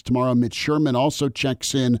be with us tomorrow. Mitch Sherman also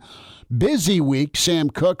checks in. Busy week.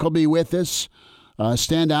 Sam Cook will be with us.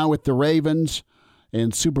 Stand out with the Ravens.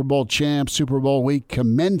 And Super Bowl champ, Super Bowl week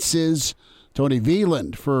commences. Tony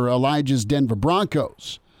Veland for Elijah's Denver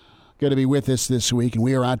Broncos going to be with us this week. And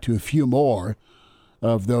we are out to a few more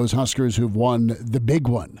of those Huskers who've won the big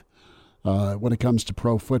one when it comes to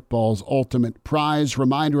pro football's ultimate prize.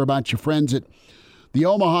 Reminder about your friends at the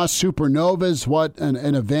Omaha Supernovas. What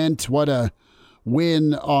an event. What a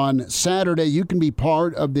win on Saturday. You can be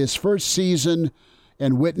part of this first season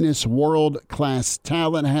and witness world-class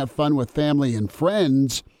talent, have fun with family and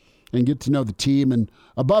friends, and get to know the team, and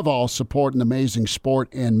above all, support an amazing sport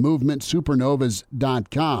and movement.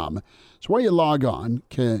 Supernovas.com. It's where you log on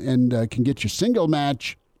and can get your single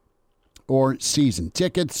match or season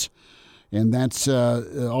tickets, and that's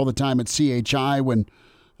all the time at CHI when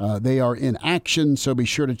they are in action, so be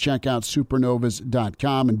sure to check out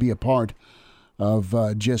supernovas.com and be a part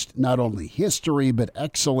of just not only history but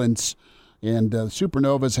excellence. And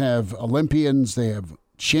Supernovas have Olympians, they have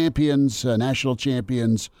champions, national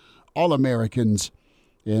champions, All-Americans.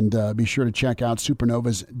 And be sure to check out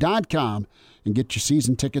supernovas.com and get your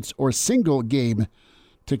season tickets or single game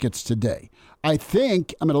tickets today. I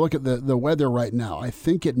think, I'm going to look at the weather right now. I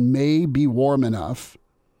think it may be warm enough.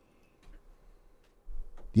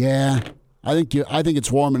 Yeah, I think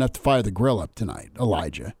it's warm enough to fire the grill up tonight,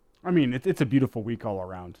 Elijah. I mean, it's a beautiful week all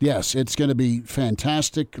around. Yes, it's going to be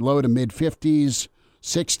fantastic. Low to mid-50s,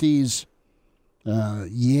 60s.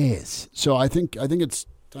 Yes. So I think it's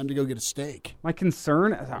time to go get a steak. My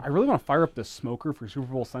concern, I really want to fire up the smoker for Super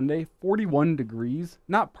Bowl Sunday. 41 degrees.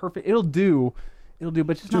 Not perfect. It'll do, but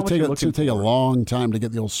just not what you're looking for. It's going to take a long time to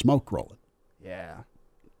get the old smoke rolling. Yeah.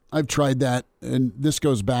 I've tried that, and this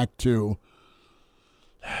goes back to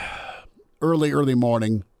early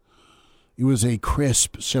morning. It was a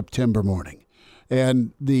crisp September morning.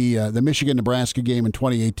 And the Michigan-Nebraska game in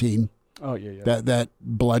 2018. Oh, yeah. That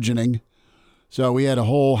bludgeoning. So we had a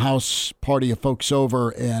whole house party of folks over,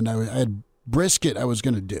 and I had brisket I was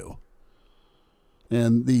going to do.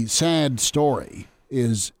 And the sad story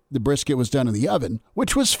is the brisket was done in the oven,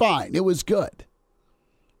 which was fine. It was good.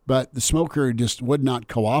 But the smoker just would not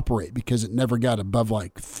cooperate because it never got above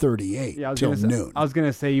like 38 till noon. I was going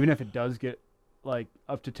to say, even if it does get like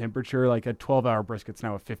up to temperature, like a 12-hour brisket's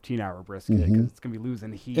now a 15-hour brisket because it's going to be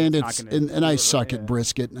losing heat. And and I suck at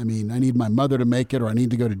brisket. I mean, I need my mother to make it, or I need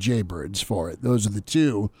to go to Jaybird's for it. Those are the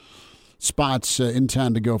two spots in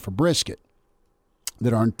town to go for brisket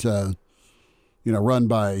that aren't, run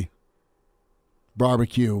by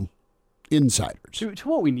barbecue insiders. To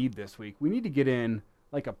what we need this week, we need to get in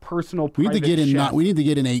like a personal private chef. We need to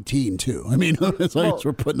get in 18 too. I mean, as long as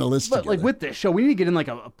we're putting a list together. But like with this show, we need to get in like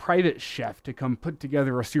a private chef to come put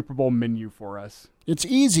together a Super Bowl menu for us. It's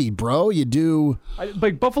easy, bro. You do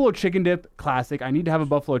like buffalo chicken dip, classic. I need to have a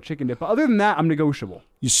buffalo chicken dip. But other than that, I'm negotiable.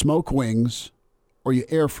 You smoke wings, or you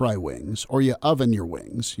air fry wings, or you oven your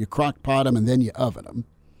wings. You crock pot them and then you oven them.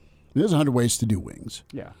 There's 100 ways to do wings.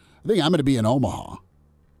 Yeah, I think I'm going to be in Omaha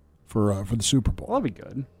for the Super Bowl. Well, that'll be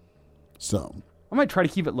good. So I might try to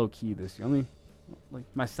keep it low key this year. Only like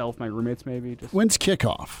myself, my roommates, maybe. When's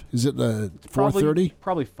kickoff? Is it 4:30?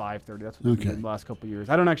 Probably 5:30. That's what we've been doing the last couple of years.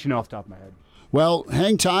 I don't actually know off the top of my head. Well,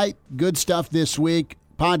 hang tight. Good stuff this week.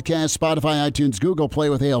 Podcast, Spotify, iTunes, Google Play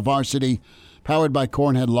with Hail Varsity. Powered by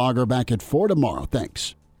Cornhead Lager. Back at 4 tomorrow.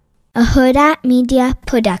 Thanks. A Huda Media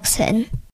Production.